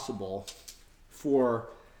possible for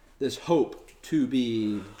this hope to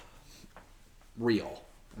be real.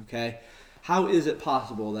 Okay? How is it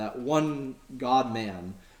possible that one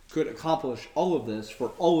God-man could accomplish all of this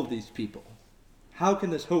for all of these people? How can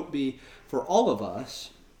this hope be for all of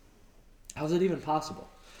us? How is it even possible?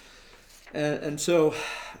 And so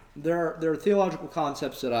there are theological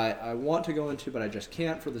concepts that I want to go into, but I just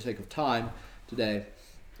can't for the sake of time today.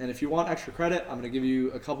 And if you want extra credit, I'm going to give you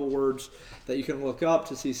a couple words that you can look up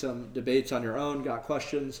to see some debates on your own. Got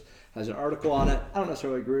questions? Has an article on it. I don't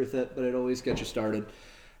necessarily agree with it, but it'll at least get you started.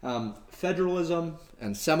 Federalism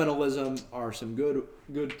and seminalism are some good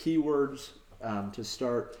keywords to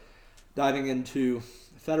start diving into.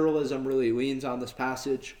 Federalism really leans on this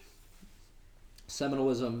passage.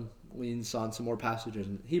 Seminalism leans on some more passages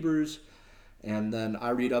in Hebrews. And then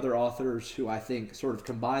I read other authors who I think sort of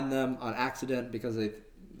combine them on accident because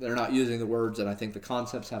they're not using the words, and I think the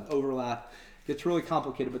concepts have overlap. It gets really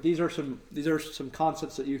complicated, but these are some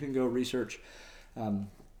concepts that you can go research in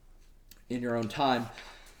your own time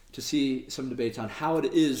to see some debates on how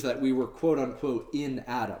it is that we were quote unquote in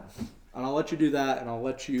Adam. And I'll let you do that, and I'll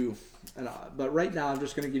let you. But right now, I'm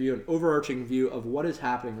just going to give you an overarching view of what is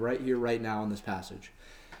happening right here, right now in this passage.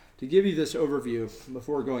 To give you this overview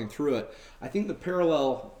before going through it, I think the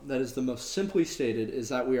parallel that is the most simply stated is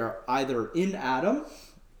that we are either in Adam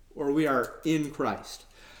or we are in Christ.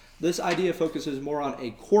 This idea focuses more on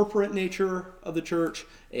a corporate nature of the church,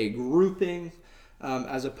 a grouping,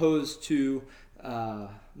 as opposed to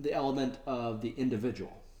the element of the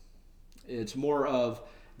individual. It's more of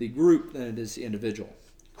the group than it is the individual.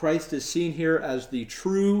 Christ is seen here as the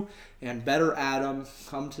true and better Adam,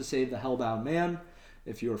 come to save the hellbound man,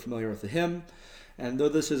 if you are familiar with the hymn. And though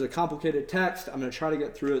this is a complicated text, I'm going to try to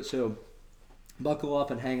get through it, so buckle up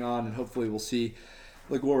and hang on, and hopefully we'll see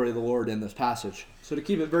the glory of the Lord in this passage. So to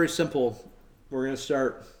keep it very simple, we're going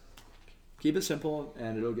to keep it simple,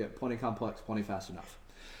 and it'll get plenty complex, plenty fast enough.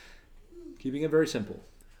 Keeping it very simple.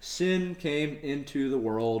 Sin came into the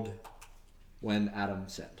world when Adam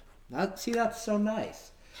sinned. That's so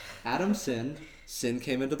nice. Adam sinned, sin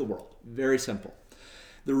came into the world. Very simple.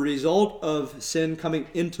 The result of sin coming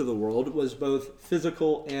into the world was both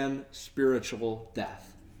physical and spiritual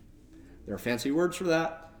death. There are fancy words for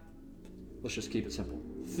that. Let's just keep it simple.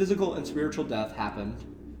 Physical and spiritual death happened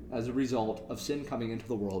as a result of sin coming into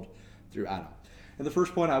the world through Adam. And the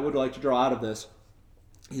first point I would like to draw out of this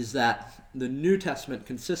is that the New Testament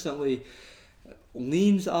consistently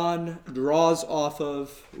leans on, draws off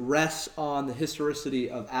of, rests on the historicity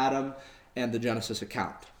of Adam and the Genesis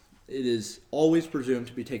account. It is always presumed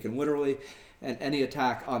to be taken literally, and any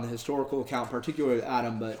attack on the historical account, particularly with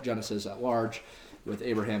Adam, but Genesis at large, with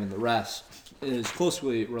Abraham and the rest, is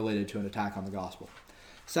closely related to an attack on the gospel.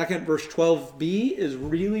 Second, verse 12b is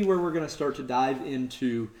really where we're going to start to dive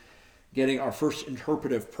into getting our first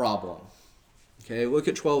interpretive problem. Okay, look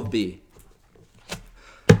at 12b.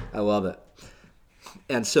 I love it.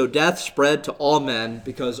 And so death spread to all men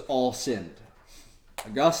because all sinned.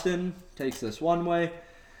 Augustine takes this one way.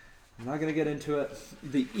 I'm not going to get into it.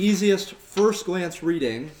 The easiest first glance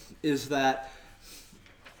reading is that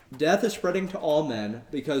death is spreading to all men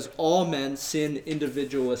because all men sin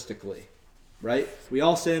individualistically, right? We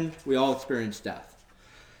all sin, we all experience death.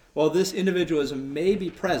 While this individualism may be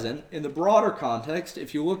present, in the broader context,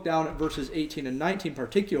 if you look down at verses 18 and 19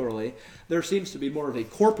 particularly, there seems to be more of a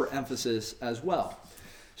corporate emphasis as well.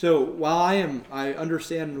 So while I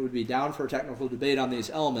understand and would be down for a technical debate on these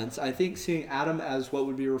elements, I think seeing Adam as what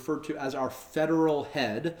would be referred to as our federal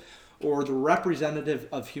head, or the representative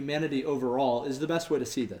of humanity overall, is the best way to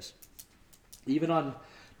see this. Even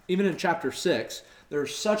in chapter 6,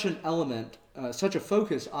 there's such an element, such a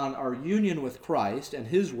focus on our union with Christ and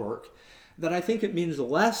his work, that I think it means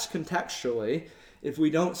less contextually if we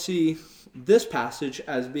don't see this passage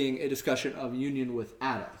as being a discussion of union with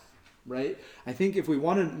Adam. Right? I think if we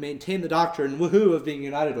want to maintain the doctrine, of being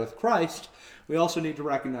united with Christ, we also need to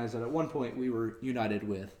recognize that at one point we were united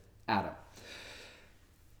with Adam.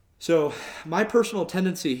 So my personal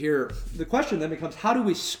tendency here, the question then becomes, how do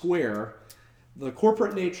we square the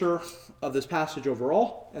corporate nature of this passage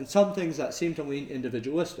overall and some things that seem to lean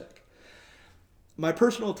individualistic? My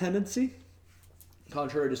personal tendency,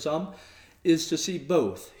 contrary to some, is to see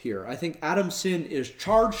both here. I think Adam's sin is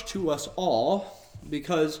charged to us all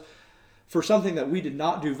because for something that we did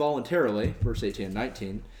not do voluntarily, verse 18 and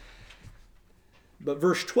 19. But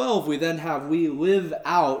verse 12, we then have, we live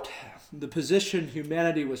out the position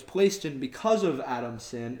humanity was placed in because of Adam's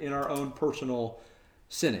sin in our own personal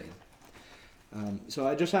sinning. So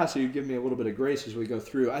I just ask you to give me a little bit of grace as we go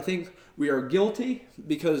through. I think we are guilty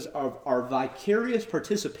because of our vicarious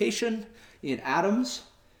participation in Adam's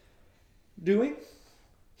doing.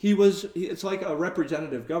 It's like a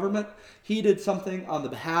representative government. He did something on the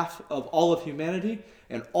behalf of all of humanity,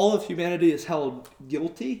 and all of humanity is held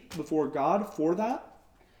guilty before God for that.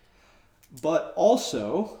 But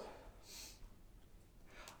also,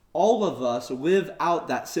 all of us live out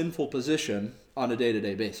that sinful position on a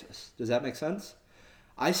day-to-day basis. Does that make sense?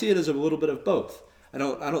 I see it as a little bit of both. I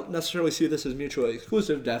don't necessarily see this as mutually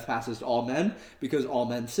exclusive. Death passes to all men because all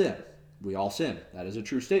men sin. We all sin. That is a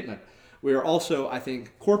true statement. We are also, I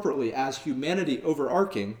think, corporately, as humanity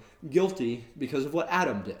overarching, guilty because of what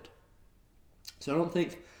Adam did. So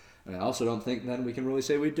I also don't think then we can really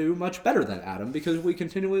say we do much better than Adam because we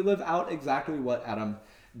continually live out exactly what Adam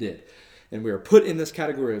did. And we are put in this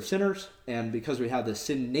category of sinners, and because we have this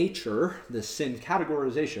sin nature, this sin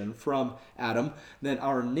categorization from Adam, then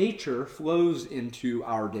our nature flows into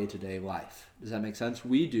our day-to-day life. Does that make sense?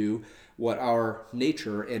 We do what our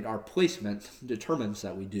nature and our placement determines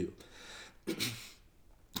that we do.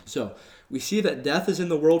 So we see that death is in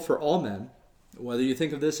the world for all men. Whether you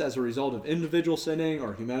think of this as a result of individual sinning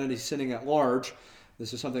or humanity sinning at large,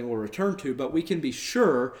 this is something we'll return to, but we can be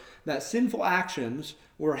sure that sinful actions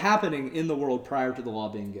were happening in the world prior to the law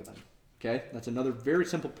being given. Okay? That's another very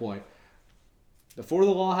simple point. Before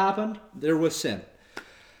the law happened, there was sin.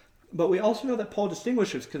 But we also know that Paul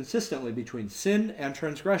distinguishes consistently between sin and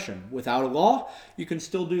transgression. Without a law, you can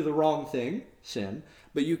still do the wrong thing, sin,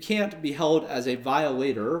 but you can't be held as a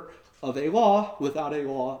violator of a law without a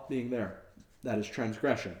law being there. That is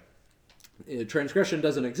transgression. Transgression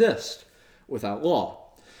doesn't exist without law.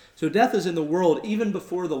 So death is in the world even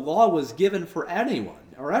before the law was given for anyone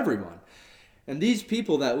or everyone. And these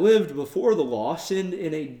people that lived before the law sinned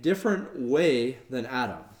in a different way than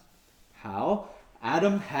Adam. How?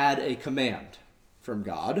 Adam had a command from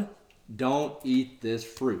God, don't eat this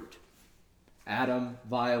fruit. Adam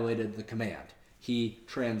violated the command. He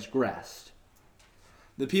transgressed.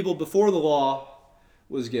 The people before the law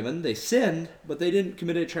was given, they sinned, but they didn't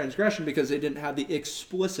commit a transgression because they didn't have the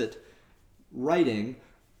explicit writing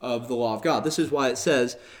of the law of God. This is why it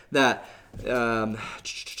says that,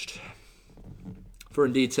 for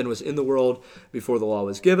indeed sin was in the world before the law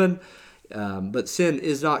was given, but sin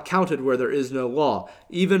is not counted where there is no law.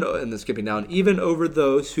 Even, and then skipping down, even over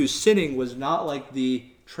those whose sinning was not like the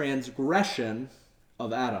transgression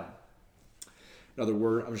of Adam. Another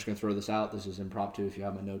word, I'm just going to throw this out. This is impromptu. If you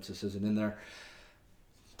have my notes, this isn't in there.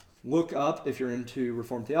 Look up, if you're into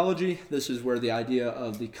Reformed theology, this is where the idea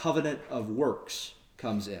of the covenant of works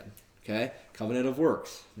comes in. Okay? Covenant of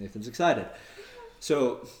works. Nathan's excited.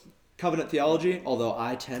 So, covenant theology, although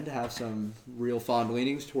I tend to have some real fond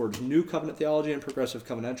leanings towards new covenant theology and progressive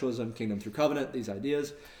covenantalism, kingdom through covenant, these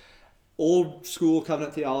ideas. Old school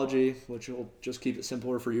covenant theology, which will just keep it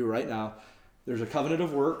simpler for you right now. There's a covenant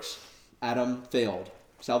of works. Adam failed.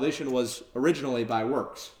 Salvation was originally by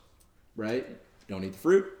works, right? Don't eat the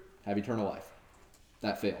fruit, have eternal life.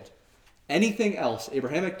 That failed. Anything else,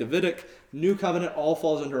 Abrahamic, Davidic, New Covenant, all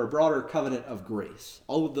falls under a broader covenant of grace.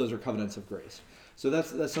 All of those are covenants of grace. So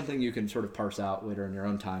that's something you can sort of parse out later in your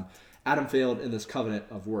own time. Adam failed in this covenant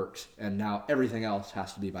of works, and now everything else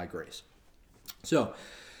has to be by grace. So,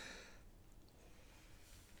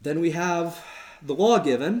 then we have the law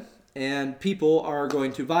given, and people are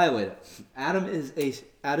going to violate it. Adam is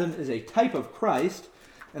a type of Christ,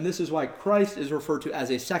 and this is why Christ is referred to as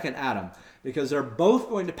a second Adam, because they're both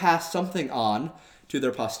going to pass something on to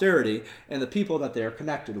their posterity and the people that they're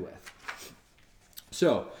connected with.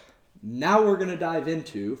 So, now we're going to dive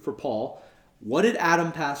into, for Paul, what did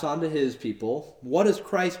Adam pass on to his people? What does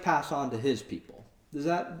Christ pass on to his people? Does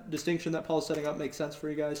that distinction that Paul's setting up make sense for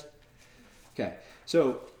you guys? Okay,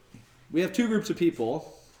 so we have two groups of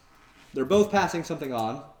people. They're both passing something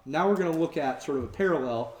on. Now we're going to look at sort of a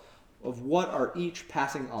parallel of what are each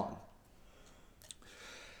passing on.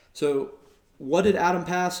 So what did Adam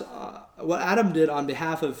pass? What Adam did on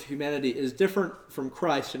behalf of humanity is different from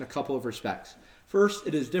Christ in a couple of respects. First,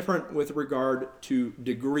 it is different with regard to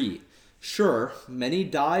degree. Sure, many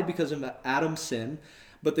died because of Adam's sin,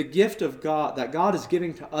 but the gift of God that God is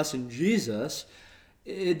giving to us in Jesus,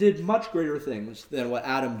 it did much greater things than what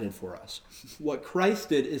Adam did for us. What Christ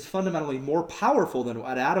did is fundamentally more powerful than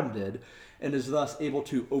what Adam did, and is thus able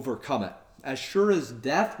to overcome it. As sure as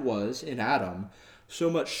death was in Adam, so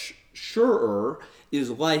much surer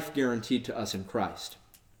is life guaranteed to us in Christ.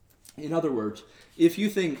 In other words, if you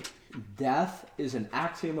think death is an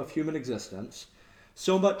axiom of human existence,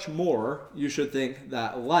 so much more you should think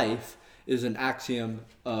that life is an axiom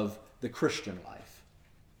of the Christian life.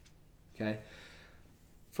 Okay?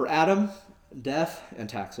 For Adam, death, and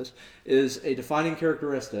taxes is a defining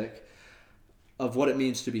characteristic of what it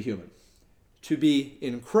means to be human. To be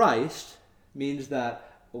in Christ means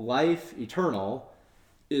that life eternal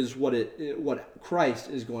is what Christ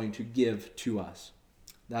is going to give to us.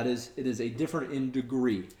 That is, it is a different in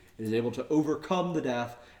degree. It is able to overcome the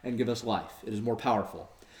death and give us life. It is more powerful.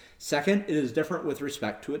 Second, it is different with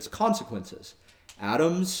respect to its consequences.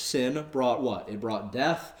 Adam's sin brought what? It brought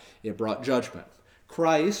death. It brought judgment.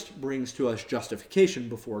 Christ brings to us justification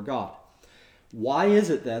before God. Why is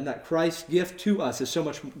it then that Christ's gift to us is so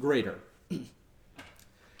much greater?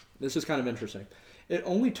 This is kind of interesting. It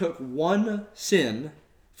only took one sin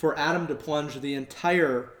for Adam to plunge the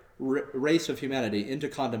entire race of humanity into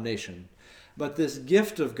condemnation. But this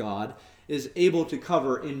gift of God is able to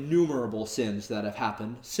cover innumerable sins that have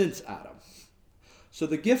happened since Adam. So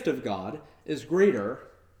the gift of God is greater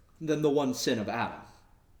than the one sin of Adam.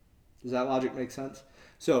 Does that logic make sense?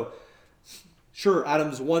 So, sure,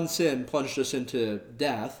 Adam's one sin plunged us into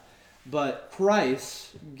death, but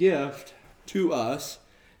Christ's gift to us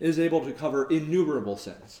is able to cover innumerable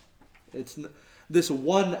sins. This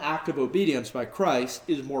one act of obedience by Christ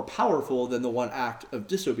is more powerful than the one act of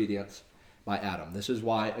disobedience by Adam. This is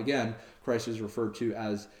why, again, Christ is referred to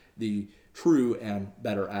as the true and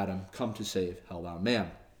better Adam, come to save hell-bound man.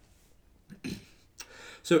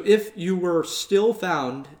 So if you were still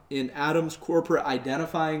found in Adam's corporate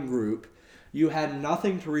identifying group, you had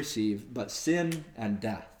nothing to receive but sin and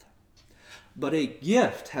death. But a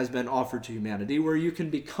gift has been offered to humanity where you can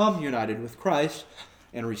become united with Christ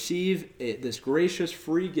and receive this gracious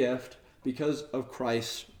free gift because of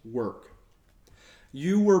Christ's work.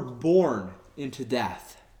 You were born into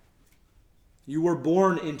death. You were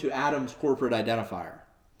born into Adam's corporate identifier.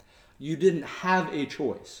 You didn't have a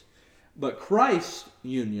choice. But Christ's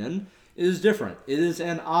union is different. It is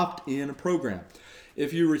an opt-in program.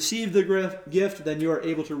 If you receive the gift, then you are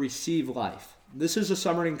able to receive life. This is a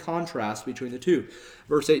summary contrast between the two.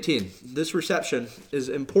 Verse 18. This reception is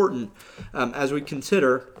important as we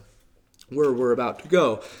consider where we're about to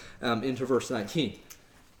go into verse 19.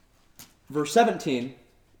 Verse 17,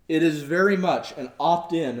 it is very much an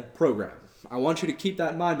opt-in program. I want you to keep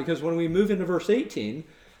that in mind because when we move into verse 18,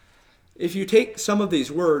 if you take some of these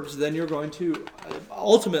words, then you're going to,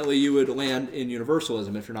 ultimately you would land in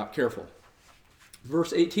universalism if you're not careful.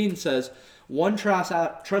 Verse 18 says, one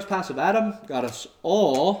trespass of Adam got us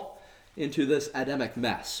all into this Adamic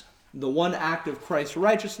mess. The one act of Christ's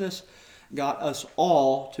righteousness got us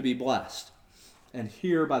all to be blessed. And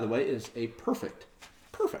here, by the way, is a perfect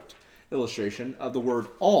illustration of the word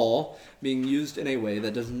all being used in a way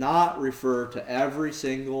that does not refer to every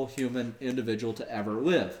single human individual to ever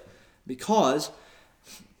live. Because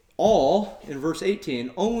all, in verse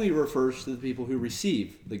 18, only refers to the people who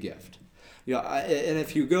receive the gift. And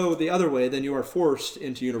if you go the other way, then you are forced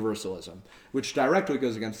into universalism, which directly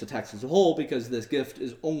goes against the text as a whole because this gift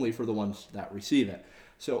is only for the ones that receive it.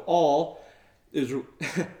 So all is,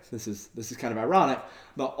 this is kind of ironic,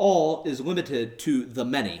 but all is limited to the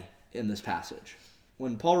many in this passage.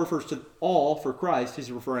 When Paul refers to all for Christ,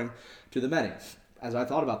 he's referring to the many. As I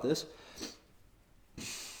thought about this,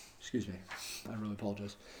 excuse me, I really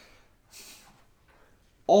apologize.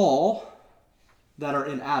 All that are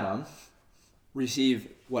in Adam receive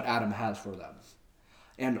what Adam has for them.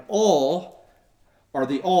 And all are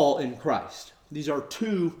the all in Christ. These are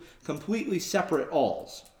two completely separate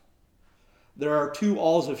alls. There are two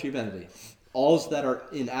alls of humanity. Alls that are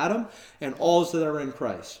in Adam and alls that are in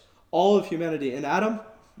Christ. All of humanity in Adam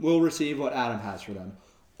will receive what Adam has for them.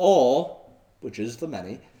 All, which is the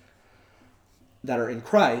many, that are in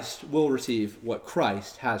Christ will receive what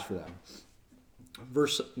Christ has for them.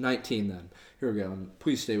 Verse 19 then. Here we go, and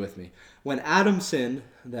please stay with me. When Adam sinned,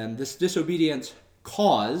 then this disobedience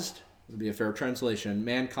caused, would be a fair translation,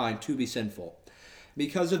 mankind to be sinful.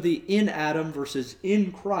 Because of the in Adam versus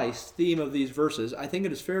in Christ theme of these verses, I think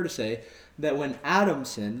it is fair to say that when Adam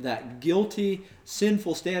sinned, that guilty,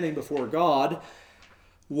 sinful standing before God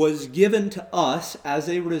was given to us as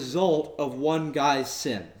a result of one guy's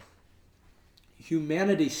sin.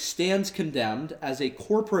 humanity stands condemned as a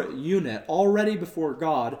corporate unit already before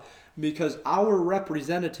God because our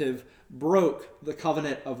representative broke the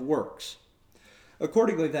covenant of works.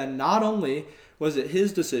 Accordingly, then, not only was it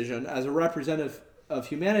his decision as a representative of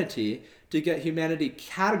humanity to get humanity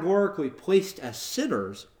categorically placed as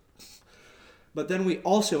sinners, but then we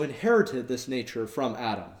also inherited this nature from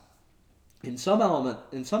Adam. In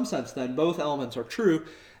some sense, then, both elements are true.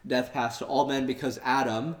 Death passed to all men because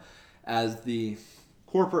Adam, as the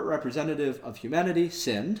corporate representative of humanity,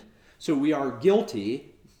 sinned. So we are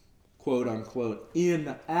guilty, quote unquote,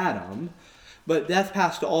 in Adam. But death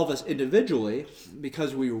passed to all of us individually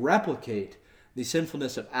because we replicate the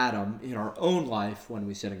sinfulness of Adam in our own life when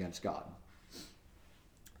we sin against God.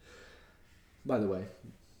 By the way,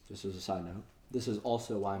 just as a side note, this is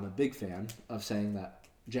also why I'm a big fan of saying that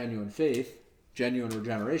genuine faith, genuine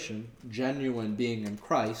regeneration, genuine being in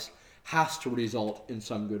Christ has to result in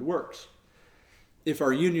some good works. If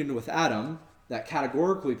our union with Adam, that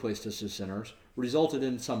categorically placed us as sinners, resulted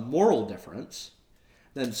in some moral difference,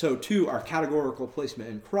 then so too our categorical placement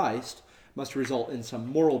in Christ must result in some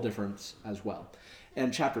moral difference as well.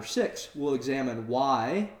 And chapter 6 will examine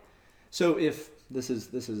why. So if this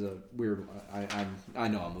is a weird one. I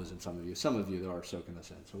know I'm losing some of you. Some of you are soaking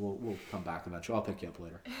this in. So we'll come back eventually. I'll pick you up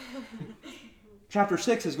later. Chapter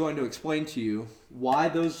 6 is going to explain to you why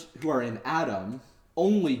those who are in Adam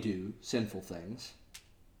only do sinful things.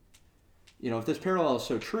 If this parallel is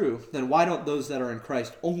so true, then why don't those that are in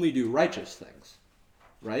Christ only do righteous things?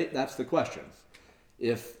 Right? That's the question.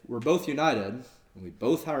 If we're both united, and we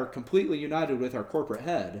both are completely united with our corporate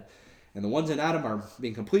head, and the ones in Adam are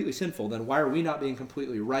being completely sinful, then why are we not being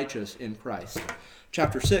completely righteous in Christ?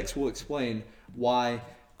 Chapter 6 will explain why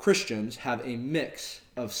Christians have a mix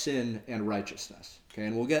of sin and righteousness. Okay,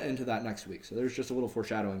 and we'll get into that next week. So there's just a little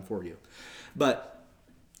foreshadowing for you. But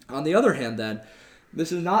on the other hand, then,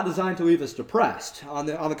 this is not designed to leave us depressed. On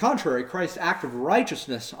the contrary, Christ's act of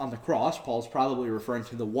righteousness on the cross, Paul's probably referring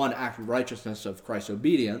to the one act of righteousness of Christ's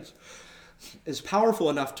obedience, is powerful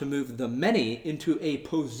enough to move the many into a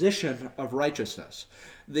position of righteousness.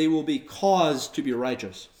 They will be caused to be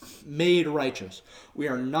righteous, made righteous. We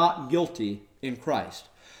are not guilty in Christ.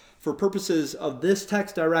 For purposes of this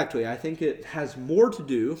text directly, I think it has more to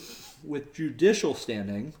do with judicial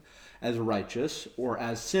standing as righteous or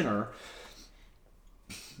as sinner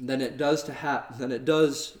than it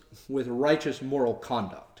does with righteous moral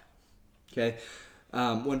conduct. Okay,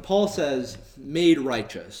 when Paul says "made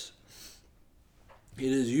righteous,"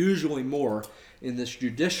 it is usually more in this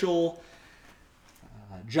judicial,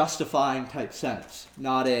 justifying type sense,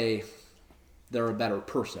 not a "they're a better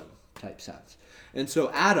person" type sense. And so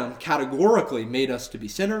Adam categorically made us to be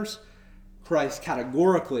sinners. Christ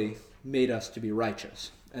categorically made us to be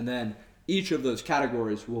righteous. And then each of those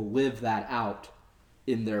categories will live that out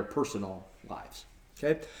in their personal lives.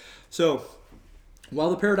 Okay? So while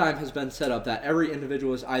the paradigm has been set up that every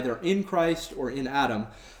individual is either in Christ or in Adam,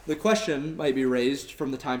 the question might be raised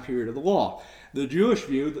from the time period of the law. The Jewish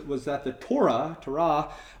view was that the Torah,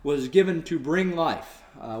 was given to bring life.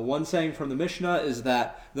 One saying from the Mishnah is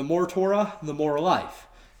that the more Torah, the more life.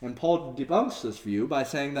 And Paul debunks this view by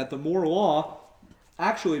saying that the more law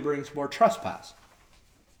actually brings more trespass.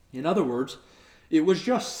 In other words, it was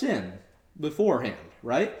just sin beforehand,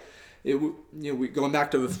 right? Going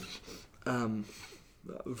back to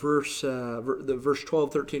verse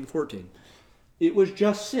 12, 13, 14. It was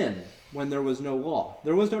just sin when there was no law.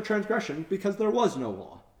 There was no transgression because there was no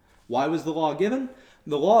law. Why was the law given?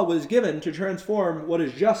 The law was given to transform what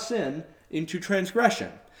is just sin into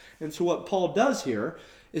transgression. And so what Paul does here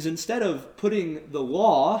is instead of putting the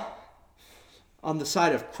law on the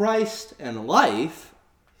side of Christ and life,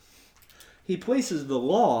 he places the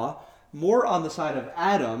law more on the side of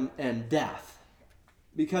Adam and death.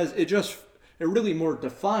 Because it really more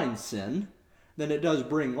defines sin than it does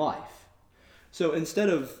bring life. So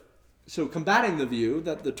combating the view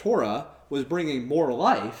that the Torah was bringing more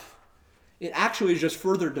life, it actually is just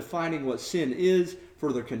further defining what sin is,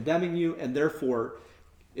 further condemning you, and therefore,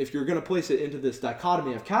 if you're going to place it into this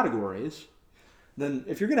dichotomy of categories, then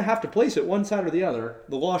if you're going to have to place it one side or the other,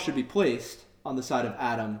 the law should be placed on the side of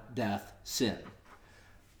Adam, death, sin.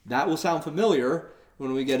 That will sound familiar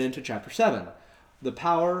when we get into chapter 7. The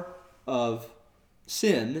power of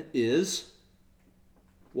sin is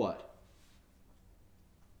what?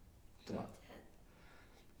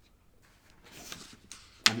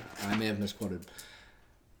 I may have misquoted.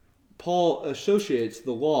 Paul associates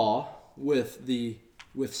the law with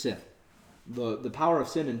sin. The power of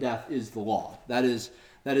sin and death is the law. That is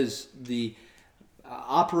the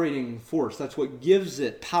operating force. That's what gives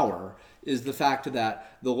it power, is the fact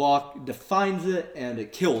that the law defines it and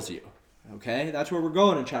it kills you. Okay? That's where we're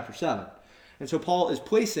going in chapter 7. And so Paul is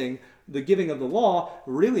placing the giving of the law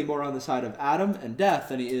really more on the side of Adam and death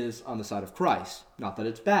than he is on the side of Christ. Not that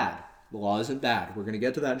it's bad. The law isn't bad. We're going to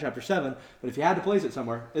get to that in chapter 7. But if you had to place it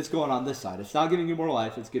somewhere, it's going on this side. It's not giving you more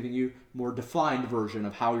life. It's giving you more defined version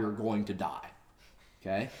of how you're going to die.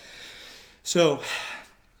 Okay? So,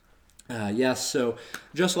 so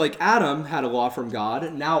just like Adam had a law from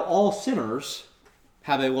God, now all sinners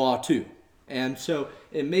have a law too. And so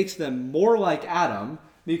it makes them more like Adam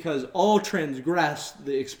because all transgress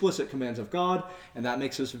the explicit commands of God, and that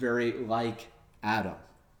makes us very like Adam.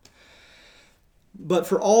 But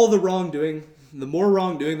for all the wrongdoing, the more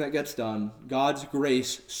wrongdoing that gets done, God's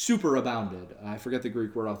grace superabounded. I forget the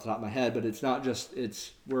Greek word off the top of my head, but it's not just,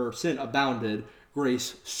 it's where sin abounded,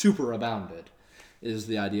 grace superabounded is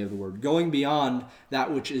the idea of the word. Going beyond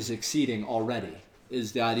that which is exceeding already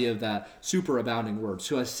is the idea of that superabounding word.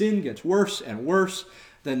 So as sin gets worse and worse,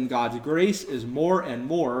 then God's grace is more and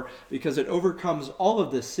more because it overcomes all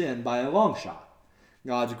of this sin by a long shot.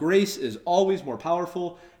 God's grace is always more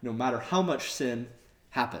powerful no matter how much sin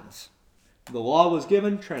happens. The law was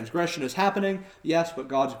given, transgression is happening, yes, but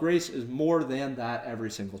God's grace is more than that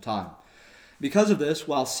every single time. Because of this,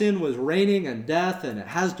 while sin was reigning and death and it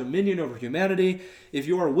has dominion over humanity, if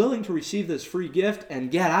you are willing to receive this free gift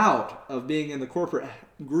and get out of being in the corporate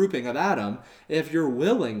grouping of Adam, if you're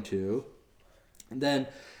willing to, then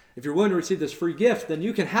if you're willing to receive this free gift, then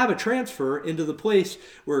you can have a transfer into the place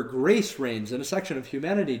where grace reigns in a section of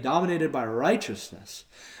humanity dominated by righteousness.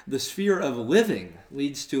 The sphere of living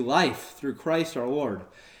leads to life through Christ our Lord.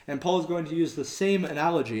 And Paul is going to use the same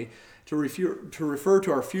analogy to refer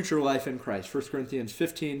to our future life in Christ. 1 Corinthians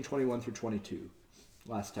 15, 21 through 22.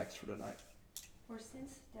 Last text for tonight. For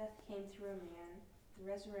since death came through a man,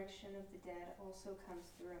 the resurrection of the dead also comes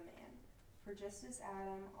through a man. For just as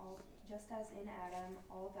in Adam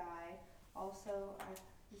all die, also as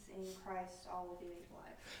in Christ all will be made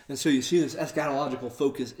alive. And so you see this eschatological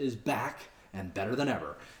focus is back and better than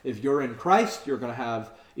ever. If you're in Christ, you're going to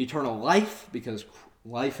have eternal life because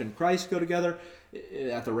life and Christ go together.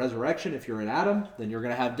 At the resurrection, if you're in Adam, then you're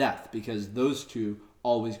going to have death because those two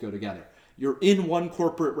always go together. You're in one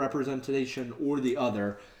corporate representation or the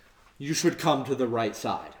other. You should come to the right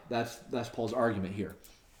side. That's Paul's argument here.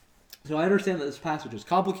 So I understand that this passage is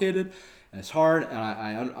complicated and it's hard, and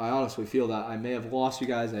I honestly feel that I may have lost you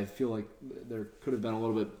guys. I feel like there could have been a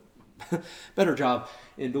little bit better job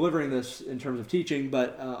in delivering this in terms of teaching,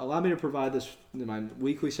 but allow me to provide this in my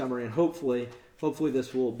weekly summary, and hopefully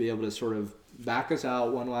this will be able to sort of back us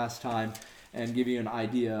out one last time and give you an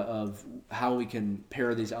idea of how we can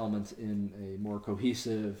pair these elements in a more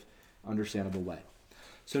cohesive, understandable way.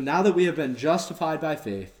 So now that we have been justified by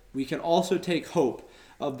faith, we can also take hope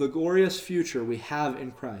of the glorious future we have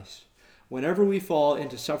in Christ. Whenever we fall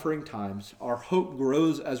into suffering times, our hope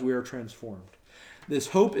grows as we are transformed. This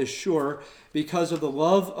hope is sure because of the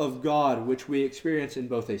love of God which we experience in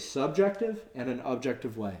both a subjective and an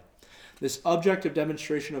objective way. This objective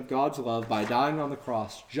demonstration of God's love by dying on the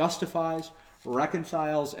cross justifies,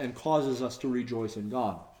 reconciles, and causes us to rejoice in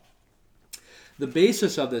God. The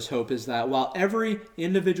basis of this hope is that while every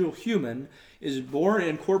individual human is born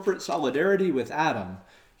in corporate solidarity with Adam,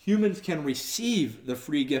 humans can receive the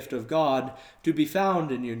free gift of God to be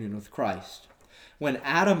found in union with Christ. When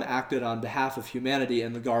Adam acted on behalf of humanity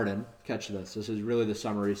in the garden, catch this is really the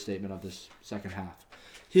summary statement of this second half.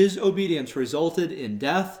 His obedience resulted in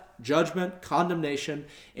death, judgment, condemnation,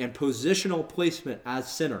 and positional placement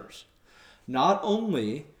as sinners. Not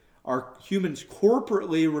only are humans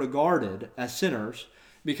corporately regarded as sinners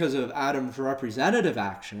because of Adam's representative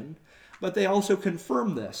action, but they also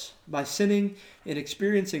confirm this by sinning and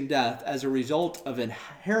experiencing death as a result of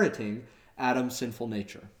inheriting Adam's sinful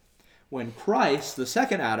nature. When Christ, the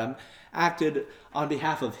second Adam, acted on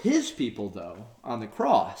behalf of his people, though, on the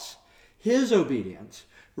cross, his obedience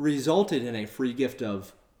resulted in a free gift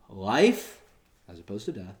of life, as opposed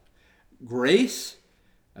to death, grace,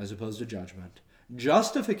 as opposed to judgment,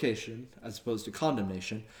 justification, as opposed to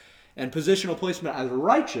condemnation, and positional placement as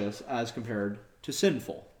righteous as compared to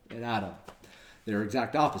sinful in Adam. They're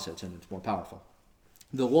exact opposites, and it's more powerful.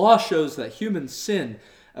 The law shows that humans sin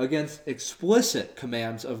against explicit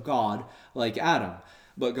commands of God like Adam,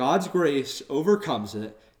 but God's grace overcomes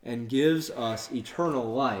it and gives us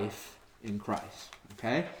eternal life in Christ.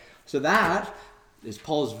 Okay? So that is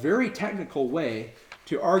Paul's very technical way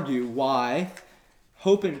to argue why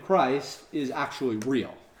hope in Christ is actually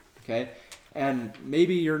real. Okay? And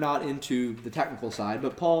maybe you're not into the technical side,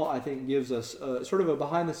 but Paul, I think, gives us sort of a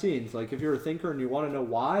behind the scenes. Like, if you're a thinker and you want to know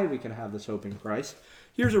why we can have this hope in Christ,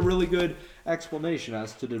 here's a really good explanation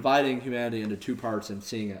as to dividing humanity into two parts and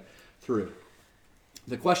seeing it through.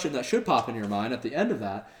 The question that should pop in your mind at the end of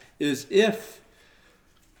that is, if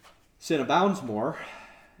sin abounds more,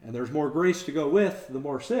 and there's more grace to go with the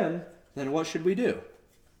more sin, then what should we do?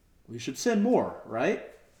 We should sin more, right?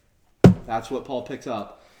 That's what Paul picks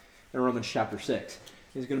up in Romans chapter 6.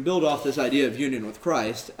 He's going to build off this idea of union with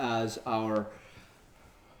Christ as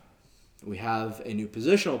we have a new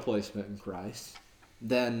positional placement in Christ.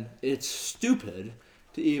 Then it's stupid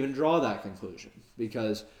to even draw that conclusion,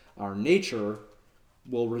 because our nature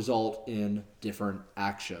will result in different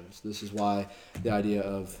actions. This is why the idea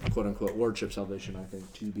of quote-unquote lordship salvation, I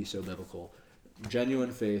think, to be so biblical.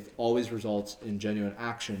 Genuine faith always results in genuine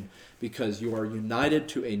action, because you are united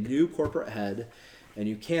to a new corporate head, and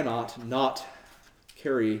you cannot not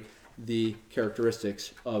carry the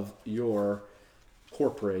characteristics of your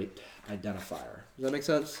corporate identifier. Does that make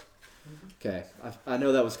sense? Okay, I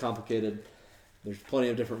know that was complicated. There's plenty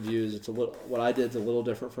of different views. It's a little, what I did is a little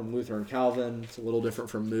different from Luther and Calvin. It's a little different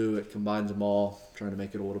from Moo. It combines them all, trying to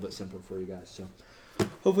make it a little bit simpler for you guys. So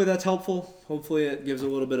hopefully that's helpful. Hopefully it gives a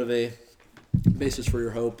little bit of a basis for your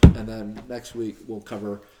hope. And then next week we'll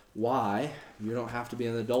cover why you don't have to be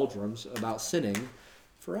in the doldrums about sinning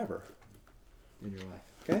forever in your life.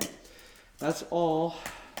 Okay? That's all.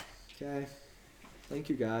 Okay. Thank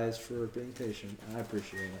you guys for being patient. I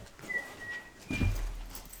appreciate it.